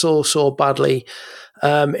away so badly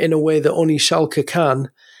in a way that only Schalke can.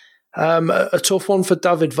 A tough one for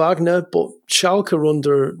David Wagner, but Schalke are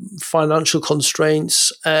under financial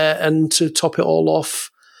constraints, and to top it all off,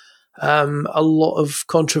 a lot of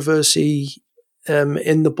controversy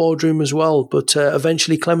in the boardroom as well. But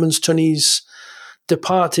eventually Clemens Tönnies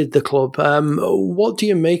departed the club. What do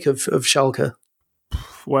you make of Schalke?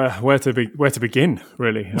 Where to begin,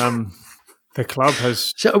 really? The club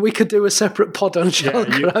has... We could do a separate pod on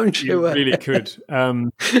Schalke, I'm sure. You really could.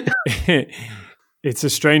 It's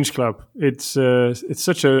a strange club. It's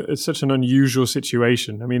such an unusual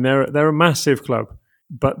situation. I mean, they're a massive club,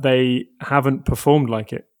 but they haven't performed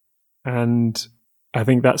like it, and I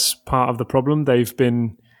think that's part of the problem. They've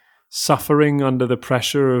been suffering under the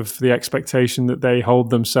pressure of the expectation that they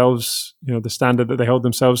hold themselves, the standard that they hold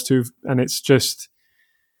themselves to, and it's just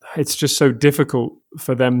it's just so difficult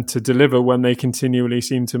for them to deliver when they continually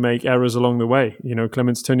seem to make errors along the way.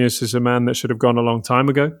 Clemens Tönnies is a man that should have gone a long time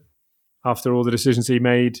ago after all the decisions he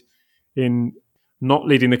made in not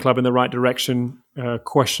leading the club in the right direction,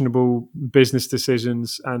 questionable business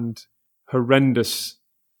decisions, and horrendous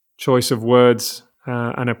choice of words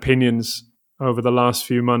and opinions over the last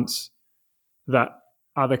few months that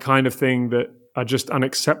are the kind of thing that are just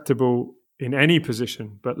unacceptable in any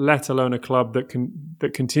position, but let alone a club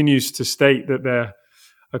that continues to state that they're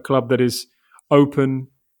a club that is open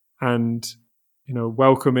and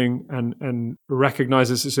welcoming and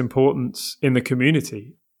recognizes its importance in the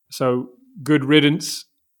community. So good riddance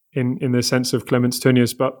in the sense of Clemens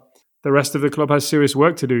Tönnies, but the rest of the club has serious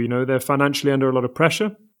work to do. They're financially under a lot of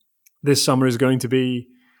pressure. This summer is going to be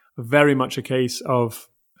very much a case of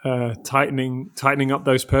tightening up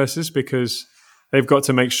those purses, because they've got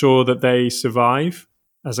to make sure that they survive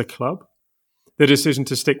as a club. The decision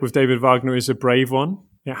to stick with David Wagner is a brave one.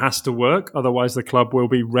 It has to work, otherwise the club will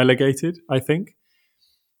be relegated, I think.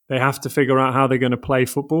 They have to figure out how they're going to play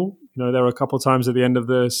football. There were a couple of times at the end of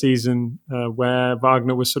the season where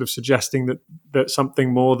Wagner was sort of suggesting that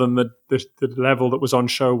something more than the level that was on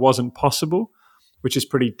show wasn't possible, which is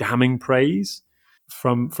pretty damning praise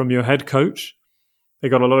from your head coach. They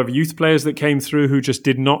got a lot of youth players that came through who just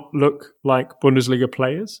did not look like Bundesliga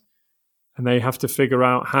players. And they have to figure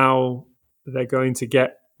out how they're going to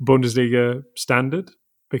get Bundesliga standard.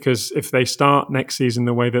 Because if they start next season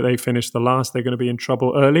the way that they finished the last, they're going to be in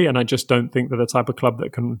trouble early. And I just don't think they're the type of club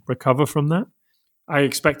that can recover from that. I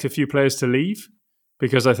expect a few players to leave,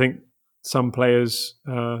 because I think some players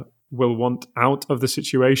will want out of the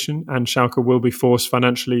situation, and Schalke will be forced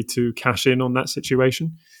financially to cash in on that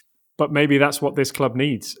situation. But maybe that's what this club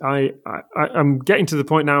needs. I'm getting to the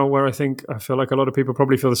point now where I feel like a lot of people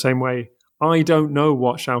probably feel the same way. I don't know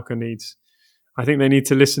what Schalke needs. I think they need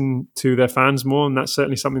to listen to their fans more, and that's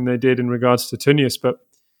certainly something they did in regards to Tönnies. But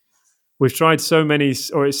we've tried so many,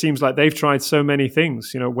 or it seems like they've tried so many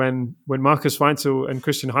things. When Markus Weinzel and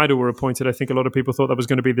Christian Heidel were appointed, I think a lot of people thought that was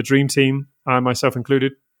going to be the dream team, I myself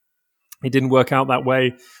included. It didn't work out that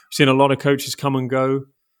way. We've seen a lot of coaches come and go.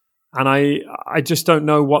 And I just don't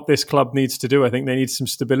know what this club needs to do. I think they need some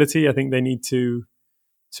stability. I think they need to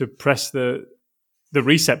press the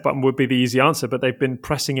reset button would be the easy answer, but they've been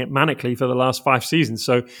pressing it manically for the last 5 seasons.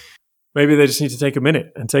 So maybe they just need to take a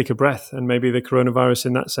minute and take a breath. And maybe the coronavirus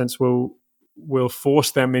in that sense will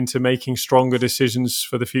force them into making stronger decisions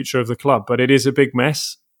for the future of the club. But it is a big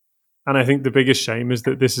mess. And I think the biggest shame is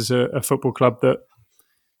that this is a football club that,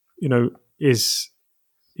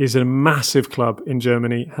 is a massive club in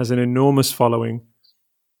Germany, has an enormous following,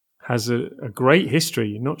 has a great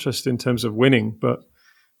history, not just in terms of winning, but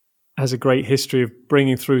has a great history of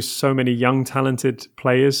bringing through so many young, talented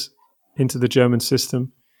players into the German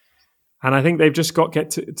system. And I think they've just got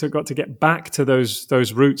to get back to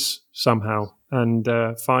those roots somehow and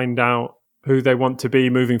find out who they want to be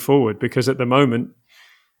moving forward, because at the moment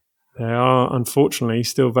they are unfortunately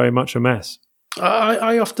still very much a mess.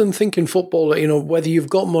 I often think in football, whether you've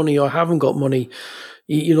got money or haven't got money,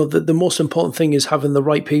 the most important thing is having the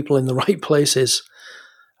right people in the right places.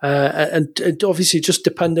 And obviously just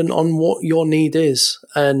dependent on what your need is.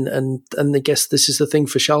 And I guess this is the thing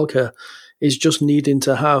for Schalke, is just needing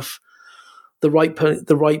to have the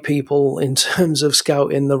right people in terms of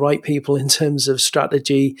scouting, the right people in terms of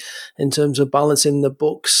strategy, in terms of balancing the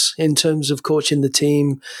books, in terms of coaching the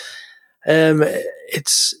team.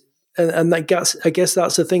 And I guess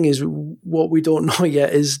that's the thing, is what we don't know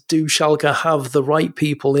yet is, do Schalke have the right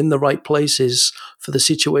people in the right places for the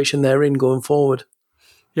situation they're in going forward?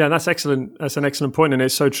 Yeah, that's excellent. That's an excellent point, and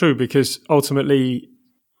it's so true, because ultimately,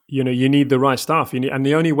 you need the right staff. And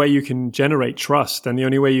the only way you can generate trust, and the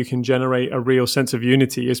only way you can generate a real sense of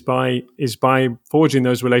unity is by forging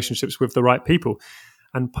those relationships with the right people.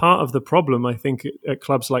 And part of the problem, I think, at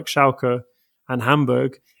clubs like Schalke and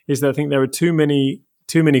Hamburg is that I think there are too many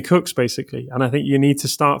cooks, basically. And I think you need to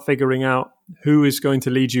start figuring out who is going to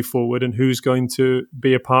lead you forward and who's going to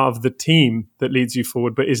be a part of the team that leads you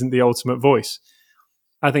forward but isn't the ultimate voice.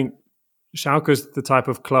 I think Schalke's the type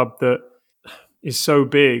of club that is so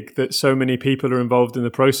big that so many people are involved in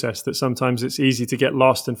the process that sometimes it's easy to get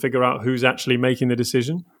lost and figure out who's actually making the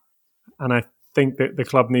decision. And I think that the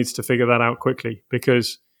club needs to figure that out quickly,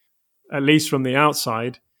 because at least from the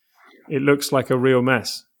outside, it looks like a real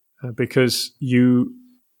mess. Because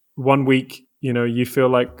one week, you feel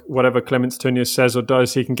like whatever Clemens Tönnies says or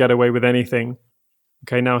does, he can get away with anything.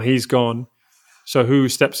 Okay, now he's gone. So who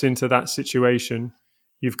steps into that situation?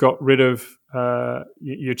 You've got rid of,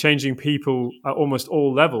 you're changing people at almost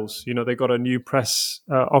all levels. They got a new press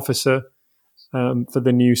officer for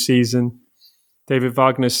the new season. David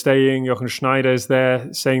Wagner's staying. Jochen Schneider is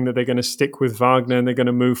there, saying that they're going to stick with Wagner and they're going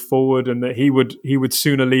to move forward, and that he would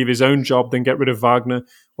sooner leave his own job than get rid of Wagner.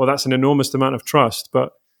 Well, that's an enormous amount of trust,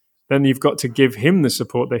 but then you've got to give him the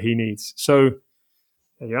support that he needs. So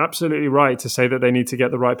you're absolutely right to say that they need to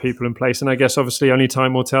get the right people in place, and I guess obviously only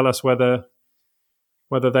time will tell us whether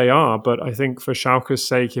they are. But I think for Schalke's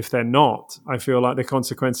sake, if they're not, I feel like the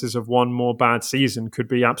consequences of one more bad season could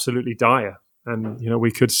be absolutely dire. And,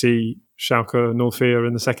 we could see Schalke 04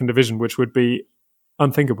 in the second division, which would be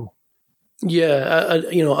unthinkable. Yeah,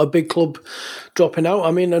 a big club dropping out.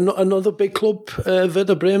 I mean, another big club,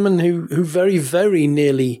 Werder Bremen, who very, very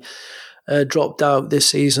nearly dropped out this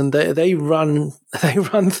season. They ran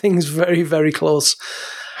things very, very close.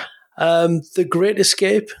 The Great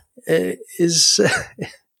Escape is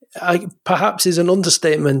perhaps is an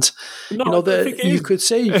understatement. No, you could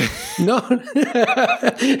say no.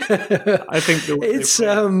 I think it's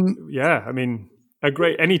I mean,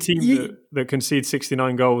 any team that concedes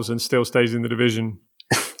 69 goals and still stays in the division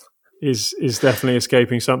is definitely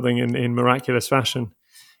escaping something in miraculous fashion.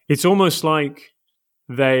 It's almost like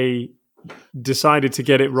they decided to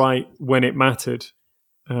get it right when it mattered.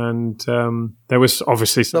 And there was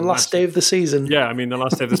obviously the last day of the season. Yeah, I mean, the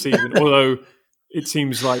last day of the season. Although it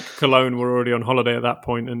seems like Cologne were already on holiday at that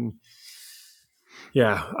point. And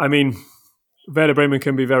yeah, I mean, Werder Bremen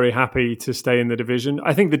can be very happy to stay in the division.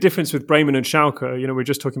 I think the difference with Bremen and Schalke, we're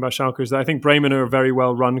just talking about Schalke, is that I think Bremen are a very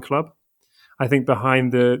well-run club. I think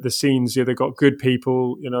behind the scenes, they've got good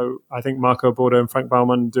people. I think Marco Borda and Frank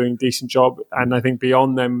Baumann doing a decent job. And I think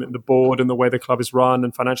beyond them, the board and the way the club is run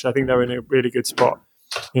and financially, I think they're in a really good spot.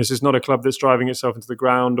 This is not a club that's driving itself into the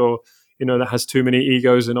ground or, that has too many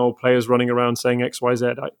egos and old players running around saying X, Y,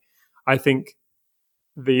 Z. I think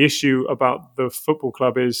the issue about the football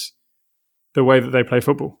club is the way that they play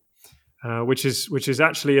football, which is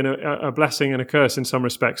actually a blessing and a curse in some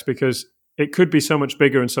respects, because it could be so much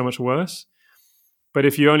bigger and so much worse. But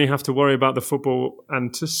if you only have to worry about the football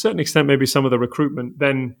and to a certain extent maybe some of the recruitment,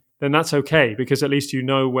 then that's okay, because at least you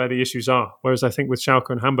know where the issues are. Whereas I think with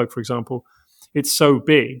Schalke and Hamburg, for example, it's so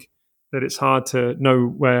big that it's hard to know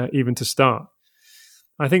where even to start.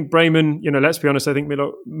 I think Bremen, let's be honest, I think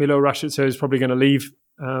Milo Rashica is probably going to leave.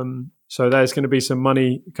 So there's going to be some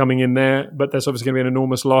money coming in there, but there's obviously going to be an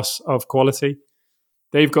enormous loss of quality.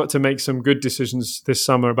 They've got to make some good decisions this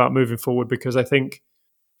summer about moving forward, because I think,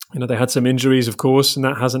 they had some injuries, of course, and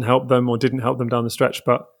that hasn't helped them or didn't help them down the stretch.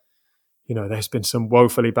 But, there's been some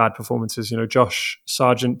woefully bad performances. Josh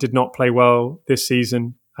Sargent did not play well this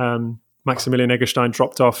season. Maximilian Eggestein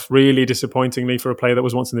dropped off really disappointingly for a player that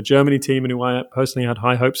was once in the Germany team and who I personally had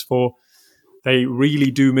high hopes for. They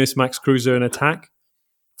really do miss Max Kruse in attack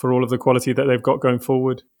for all of the quality that they've got going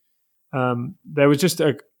forward. There was just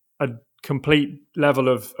a complete level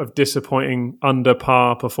of disappointing under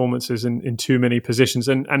par performances in too many positions.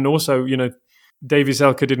 And also, Davy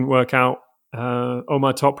Zelka didn't work out.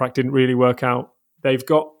 Omar Toprak didn't really work out. They've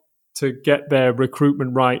got to get their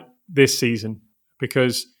recruitment right this season,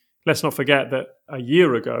 because let's not forget that a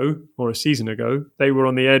year ago or a season ago, they were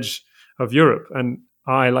on the edge of Europe. And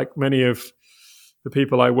I, like many of the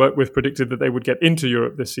people I work with, predicted that they would get into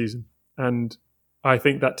Europe this season. And I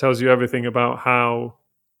think that tells you everything about how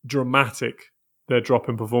dramatic their drop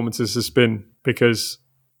in performances has been, because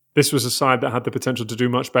this was a side that had the potential to do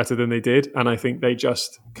much better than they did. And I think they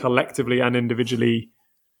just collectively and individually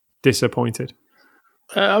disappointed.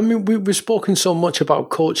 I mean, we've spoken so much about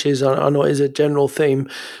coaches. I know it is a general theme,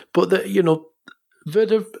 but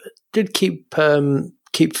Werder did keep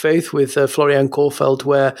faith with Florian Kohfeldt,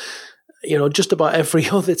 where just about every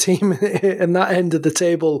other team in that end of the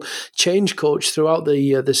table changed coach throughout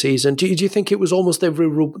the season. Do you think it was almost they've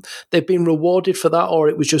been rewarded for that, or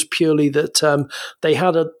it was just purely that they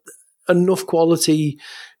had enough quality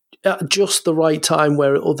at just the right time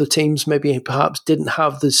where other teams maybe perhaps didn't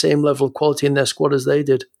have the same level of quality in their squad as they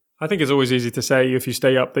did? I think it's always easy to say if you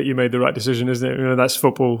stay up that you made the right decision, isn't it? That's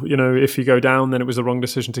football. If you go down, then it was the wrong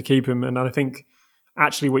decision to keep him. And I think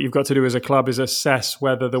actually what you've got to do as a club is assess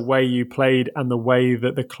whether the way you played and the way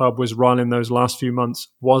that the club was run in those last few months,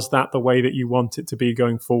 was that the way that you want it to be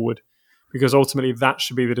going forward? Because ultimately that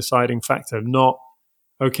should be the deciding factor, not,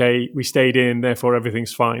 okay, we stayed in, therefore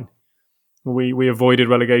everything's fine. We avoided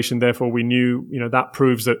relegation, therefore we knew, that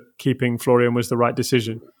proves that keeping Florian was the right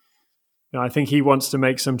decision. I think he wants to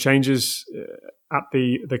make some changes at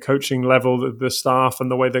the coaching level, the staff and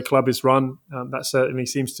the way the club is run. That certainly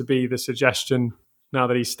seems to be the suggestion now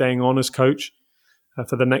that he's staying on as coach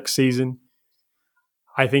for the next season.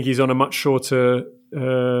 I think he's on a much shorter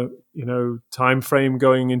time frame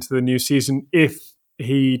going into the new season if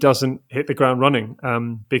he doesn't hit the ground running,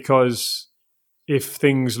 because if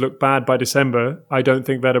things look bad by December, I don't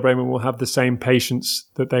think Werder Bremen will have the same patience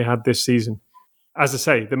that they had this season. As I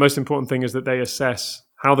say, the most important thing is that they assess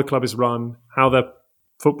how the club is run, how the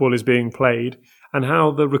football is being played, and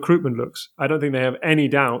how the recruitment looks. I don't think they have any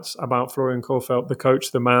doubts about Florian Kohfeldt, the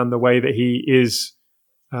coach, the man, the way that he is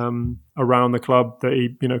around the club, that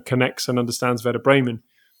he connects and understands Werder Bremen.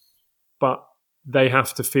 But they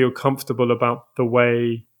have to feel comfortable about the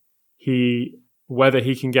way whether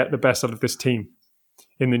he can get the best out of this team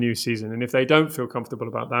in the new season. And if they don't feel comfortable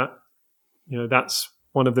about that, that's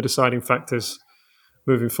one of the deciding factors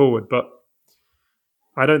moving forward. But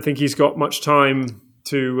I don't think he's got much time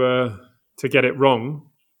to get it wrong,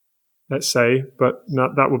 let's say, but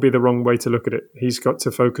that would be the wrong way to look at it. He's got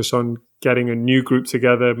to focus on getting a new group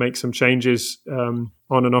together, make some changes on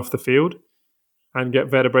and off the field, and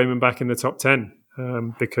get Werder Bremen back in the top 10,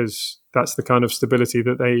 because that's the kind of stability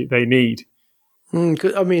that they need.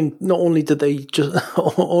 I mean, not only did they just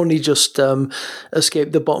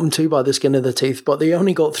escape the bottom two by the skin of their teeth, but they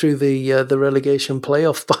only got through the relegation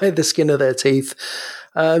playoff by the skin of their teeth.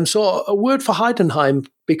 So a word for Heidenheim,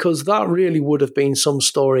 because that really would have been some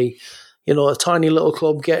story. A tiny little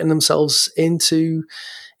club getting themselves into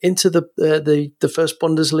the first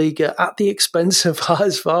Bundesliga at the expense of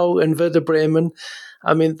HSV and Werder Bremen.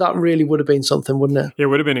 I mean, that really would have been something, wouldn't it? It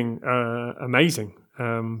would have been amazing.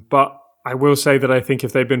 But I will say that I think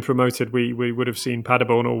if they'd been promoted, we would have seen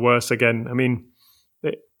Paderborn or worse again. I mean,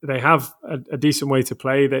 they have a decent way to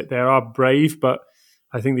play. They are brave, but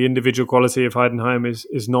I think the individual quality of Heidenheim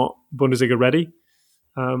is not Bundesliga ready.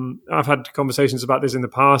 I've had conversations about this in the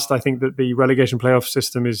past. I think that the relegation playoff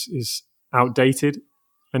system is outdated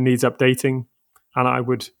and needs updating, and I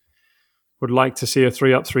would like to see a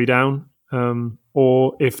 3-up, 3-down.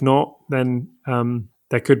 Or if not, then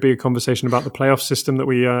there could be a conversation about the playoff system that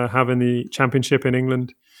we have in the Championship in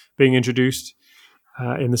England being introduced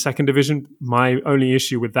in the second division. My only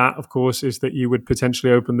issue with that, of course, is that you would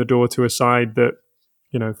potentially open the door to a side that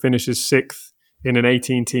finishes 6th in an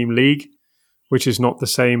 18-team league, which is not the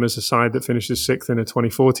same as a side that finishes 6th in a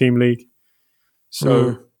 24-team league.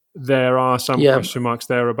 So there are some question marks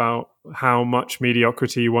there about how much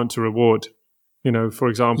mediocrity you want to reward. For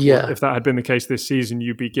example, if that had been the case this season,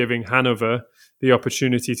 you'd be giving Hanover the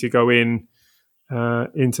opportunity to go into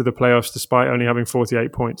the playoffs despite only having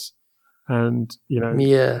 48 points. And,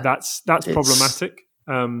 that's problematic.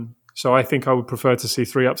 So I think I would prefer to see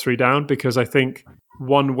 3-up, 3-down, because I think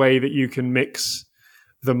one way that you can mix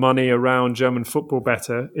the money around German football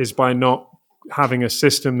better is by not having a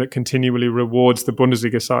system that continually rewards the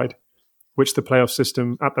Bundesliga side, which the playoff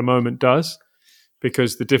system at the moment does,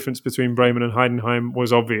 because the difference between Bremen and Heidenheim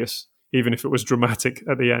was obvious, even if it was dramatic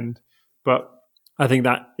at the end. But I think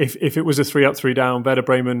that if it was a 3-up, 3-down, Werder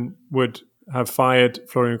Bremen would have fired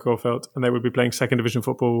Florian Kohfeldt and they would be playing second division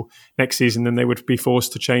football next season, then they would be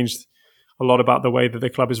forced to change a lot about the way that the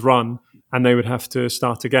club is run, and they would have to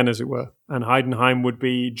start again, as it were. And Heidenheim would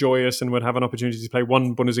be joyous and would have an opportunity to play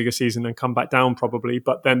one Bundesliga season and come back down probably,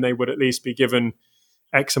 but then they would at least be given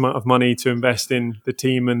X amount of money to invest in the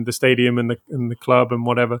team and the stadium and the club and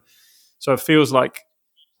whatever. So it feels like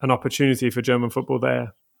an opportunity for German football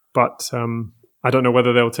there. But I don't know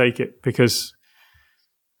whether they'll take it, because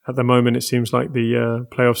at the moment it seems like the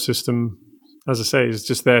playoff system, as I say, is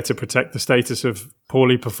just there to protect the status of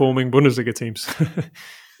poorly performing Bundesliga teams.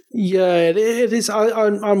 Yeah, it is.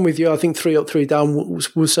 I'm with you. I think 3-up, 3-down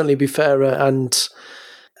will certainly be fairer. And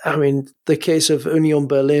I mean, the case of Union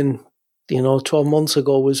Berlin, 12 months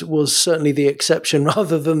ago was certainly the exception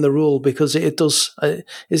rather than the rule, because it does.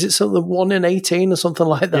 Is it something 1 in 18 or something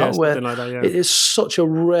like that? Yeah, something like that, yeah. It is such a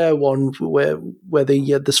rare one where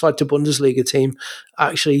the Zweite Bundesliga team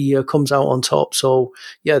actually comes out on top. So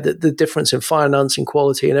yeah, the difference in finance and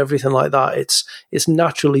quality and everything like that, it's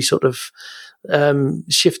naturally sort of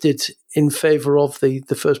shifted in favour of the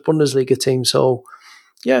first Bundesliga team. So.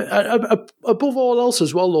 Yeah, above all else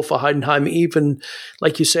as well, though, for Heidenheim, even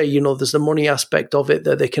like you say, there's the money aspect of it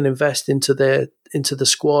that they can invest into the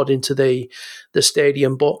squad, into the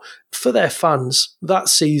stadium. But for their fans, that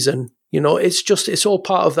season, it's all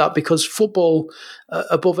part of that, because football,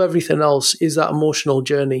 above everything else, is that emotional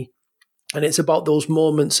journey. And it's about those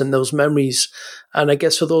moments and those memories. And I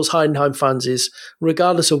guess for those Heidenheim fans is,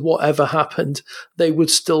 regardless of whatever happened, they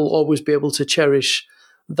would still always be able to cherish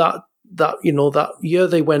that year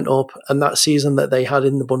they went up and that season that they had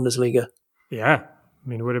in the Bundesliga. Yeah. I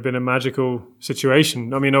mean, it would have been a magical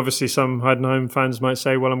situation. I mean, obviously some Heidenheim fans might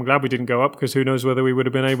say, well, I'm glad we didn't go up, because who knows whether we would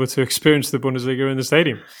have been able to experience the Bundesliga in the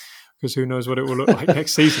stadium, because who knows what it will look like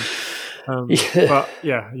next season. But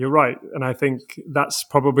yeah, you're right. And I think that's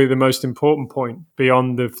probably the most important point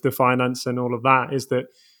beyond the finance and all of that, is that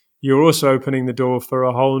you're also opening the door for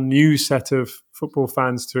a whole new set of football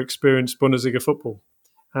fans to experience Bundesliga football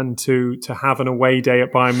and to have an away day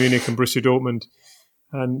at Bayern Munich and Borussia Dortmund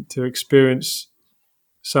and to experience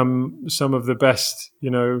some of the best,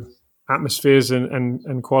 atmospheres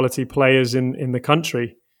and quality players in the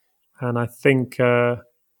country. And I think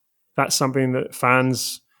that's something that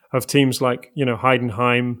fans of teams like,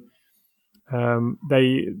 Heidenheim,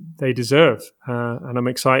 they deserve. And I'm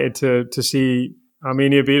excited to see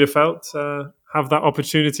Arminia Bielefeld have that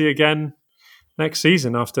opportunity again next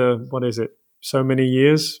season after, what is it, so many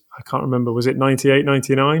years? I can't remember. Was it 98,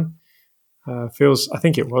 99? I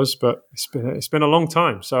think it was, but it's been a long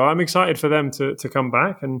time. So I'm excited for them to come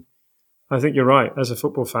back. And I think you're right. As a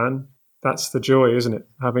football fan, that's the joy, isn't it?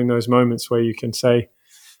 Having those moments where you can say,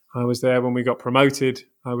 I was there when we got promoted.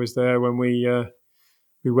 I was there when we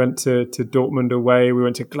went to Dortmund away. We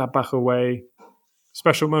went to Gladbach away.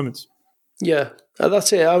 Special moments. Yeah,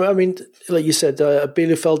 that's it. I mean, like you said,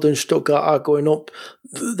 Bielefeld and Stuttgart are going up.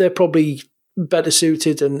 They're probably better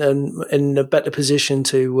suited and in a better position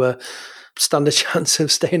to stand a chance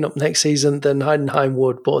of staying up next season than Heidenheim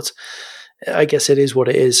would. But I guess it is what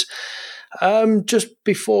it is. Just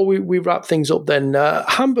before we wrap things up then,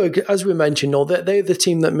 Hamburg, as we mentioned, they're the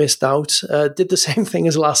team that missed out, did the same thing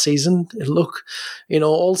as last season. Look,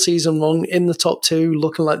 all season long in the top two,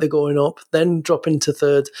 looking like they're going up, then dropping to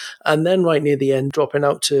third, and then right near the end, dropping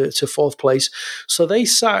out to fourth place. So they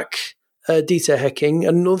sack Dieter Hecking,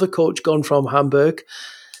 another coach gone from Hamburg.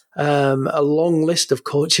 A long list of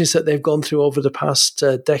coaches that they've gone through over the past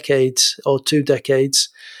decades or 2 decades.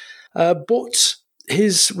 But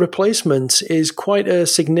his replacement is quite a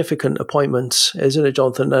significant appointment, isn't it,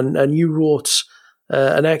 Jonathan? And you wrote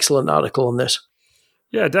an excellent article on this.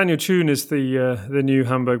 Yeah, Daniel Thun is the new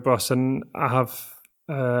Hamburg boss, and I have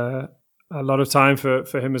a lot of time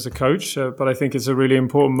for him as a coach, but I think it's a really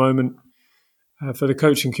important moment for the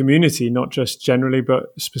coaching community, not just generally, but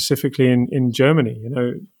specifically in Germany.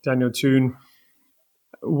 Daniel Thun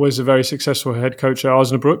was a very successful head coach at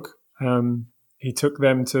Osnabrück. He took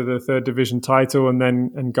them to the third division title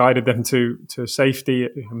and guided them to safety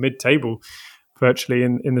at mid-table, virtually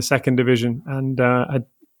in the second division, and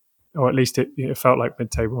or at least it felt like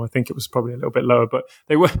mid-table. I think it was probably a little bit lower, but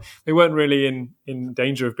they weren't really in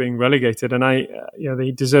danger of being relegated, and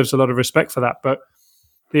he deserves a lot of respect for that. But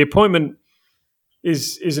the appointment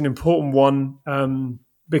is an important one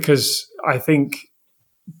because I think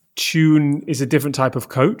Thun is a different type of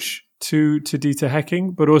coach to Dieter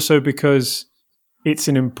Hecking, but also because it's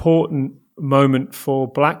an important moment for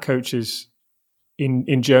black coaches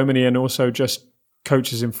in Germany and also just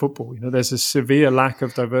coaches in football. There's a severe lack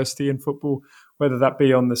of diversity in football, whether that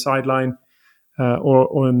be on the sideline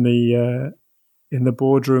or in the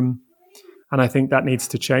boardroom, and I think that needs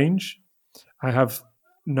to change. I have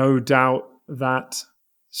no doubt that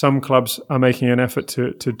some clubs are making an effort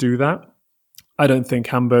to do that. I don't think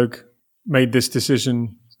Hamburg made this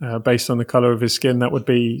decision based on the color of his skin. That would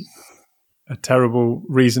be a terrible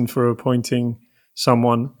reason for appointing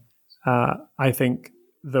someone. I think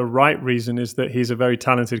the right reason is that he's a very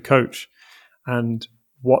talented coach, and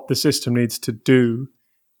what the system needs to do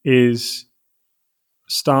is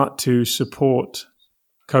start to support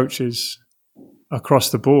coaches across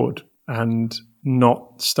the board and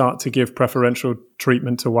not start to give preferential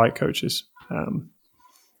treatment to white coaches.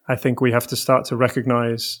 I think we have to start to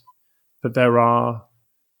recognize that there are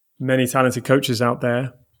many talented coaches out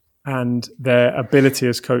there, and their ability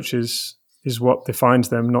as coaches is what defines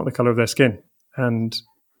them, not the color of their skin. And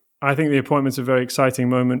I think the appointment's a very exciting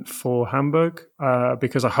moment for Hamburg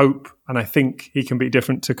because I hope and I think he can be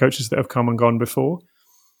different to coaches that have come and gone before.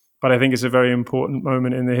 But I think it's a very important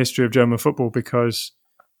moment in the history of German football because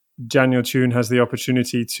Daniel Thun has the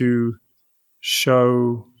opportunity to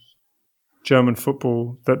show German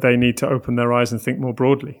football that they need to open their eyes and think more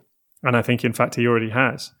broadly. And I think, in fact, he already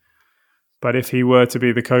has. But if he were to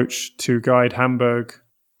be the coach to guide Hamburg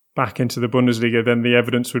back into the Bundesliga, then the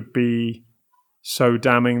evidence would be so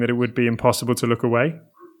damning that it would be impossible to look away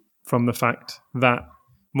from the fact that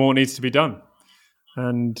more needs to be done.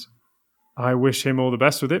 And I wish him all the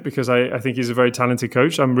best with it because I think he's a very talented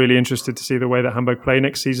coach. I'm really interested to see the way that Hamburg play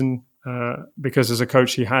next season because as a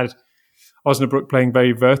coach, he had Osnabrück playing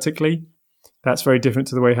very vertically. That's very different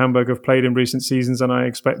to the way Hamburg have played in recent seasons, and I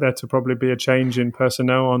expect there to probably be a change in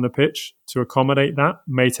personnel on the pitch to accommodate that.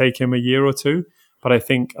 May take him a year or two, but I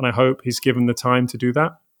think and I hope he's given the time to do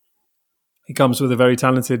that. He comes with a very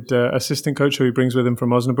talented assistant coach who he brings with him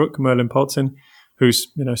from Osnabrück, Merlin Polzin, who's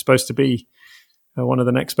supposed to be one of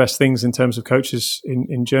the next best things in terms of coaches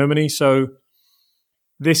in Germany. So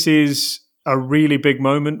this is a really big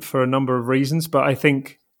moment for a number of reasons, but I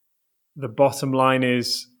think the bottom line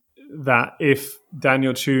is that if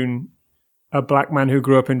Daniel Thun, a black man who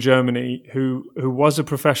grew up in Germany, who was a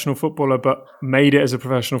professional footballer but made it as a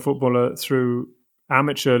professional footballer through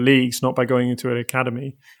amateur leagues, not by going into an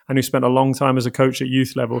academy, and who spent a long time as a coach at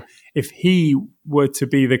youth level, if he were to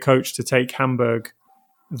be the coach to take Hamburg,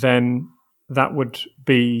 then that would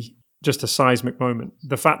be just a seismic moment.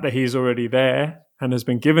 The fact that he's already there and has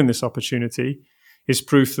been given this opportunity is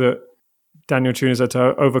proof that Daniel Thun has had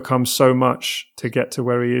to overcome so much to get to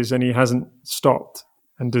where he is, and he hasn't stopped,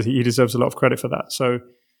 and he deserves a lot of credit for that. So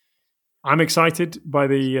I'm excited by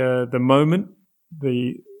the moment,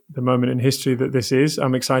 the moment in history that this is.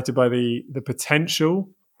 I'm excited by the potential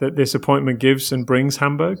that this appointment gives and brings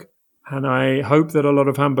Hamburg, and I hope that a lot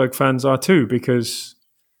of Hamburg fans are too, because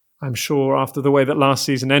I'm sure after the way that last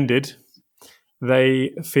season ended,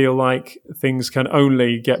 they feel like things can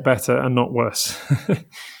only get better and not worse.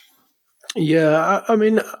 Yeah, I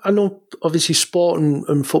mean, I know obviously sport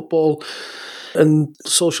and football and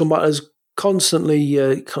social matters constantly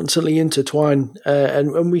intertwine,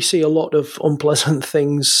 and we see a lot of unpleasant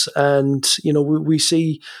things, and we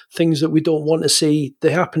see things that we don't want to see.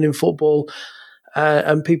 They happen in football,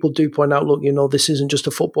 and people do point out, look, this isn't just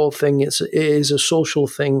a football thing; it is a social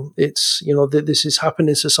thing. It's this is happening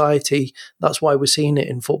in society. That's why we're seeing it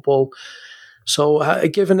in football. So,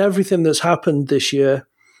 given everything that's happened this year.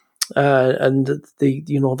 And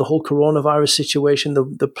the whole coronavirus situation,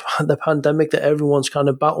 the pandemic that everyone's kind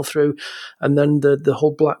of battled through, and then the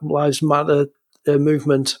whole Black Lives Matter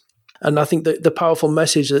movement, and I think that the powerful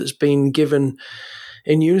message that's been given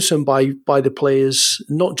in unison by the players,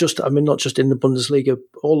 not just in the Bundesliga,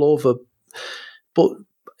 all over, but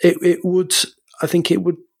it would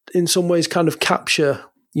in some ways kind of capture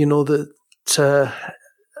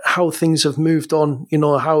how things have moved on,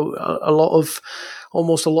 how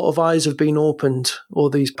almost a lot of eyes have been opened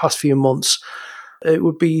over these past few months. It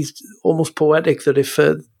would be almost poetic that if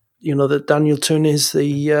that Daniel Thun is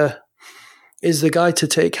the guy to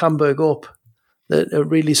take Hamburg up, that it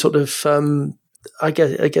really sort of kind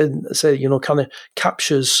of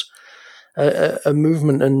captures a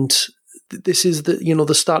movement, and this is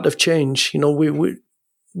the start of change. We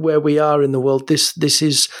where we are in the world, this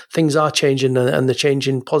is things are changing, and they're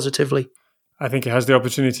changing positively. I think it has the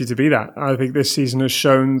opportunity to be that. I think this season has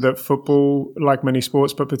shown that football, like many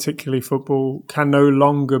sports, but particularly football, can no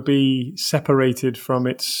longer be separated from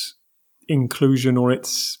its inclusion or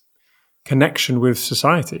its connection with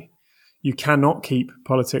society. You cannot keep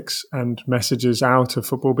politics and messages out of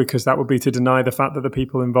football, because that would be to deny the fact that the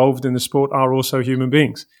people involved in the sport are also human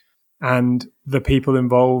beings. And the people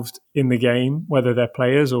involved in the game, whether they're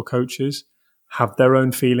players or coaches, have their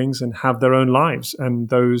own feelings and have their own lives. And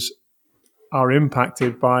those are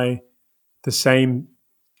impacted by the same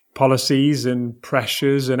policies and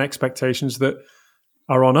pressures and expectations that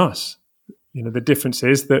are on us. The difference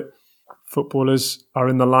is that footballers are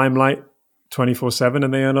in the limelight 24/7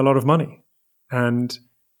 and they earn a lot of money. And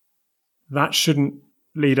that shouldn't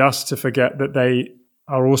lead us to forget that they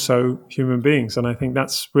are also human beings. And I think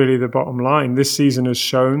that's really the bottom line. This season has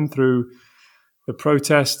shown through the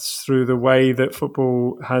protests, through the way that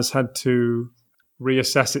football has had to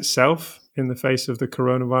reassess itself in the face of the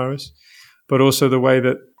coronavirus, but also the way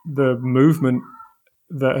that the movement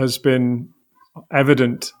that has been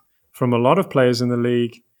evident from a lot of players in the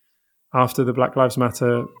league after the Black Lives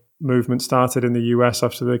Matter movement started in the US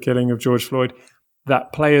after the killing of George Floyd,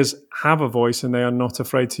 that players have a voice and they are not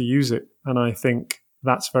afraid to use it. And I think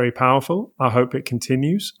that's very powerful. I hope it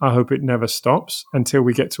continues. I hope it never stops until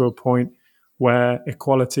we get to a point where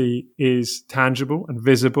equality is tangible and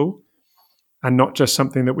visible, and not just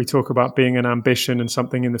something that we talk about being an ambition and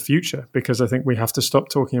something in the future, because I think we have to stop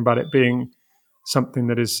talking about it being something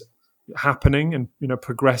that is happening and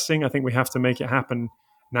progressing. I think we have to make it happen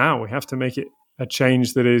now. We have to make it a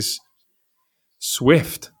change that is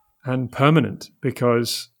swift and permanent,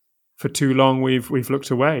 because for too long we've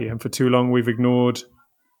looked away, and for too long we've ignored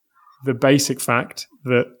the basic fact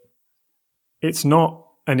that it's not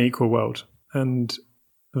an equal world, and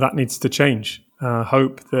that needs to change.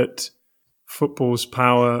 Hope that football's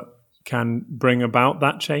power can bring about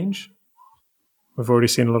that change. We've already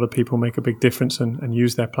seen a lot of people make a big difference and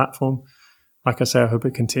use their platform. Like I say, I hope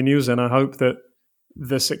it continues, and I hope that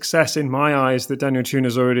the success in my eyes that Daniel Thun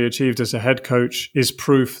has already achieved as a head coach is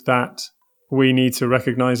proof that we need to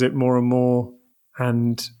recognize it more and more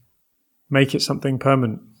and make it something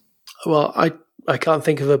permanent. Well, I can't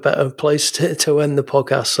think of a better place to end the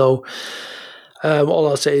podcast. So all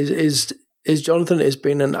I'll say is is Jonathan. It's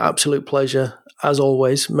been an absolute pleasure, as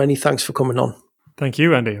always. Many thanks for coming on. Thank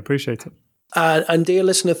you, Andy. I appreciate it. And dear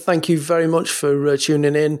listener, thank you very much for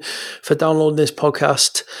tuning in, for downloading this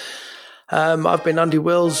podcast. I've been Andy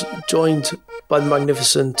Wills, joined by the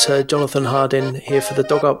magnificent Jonathan Harding here for the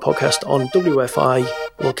Dugout Podcast on WFI.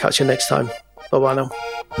 We'll catch you next time. Bye-bye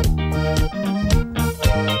now.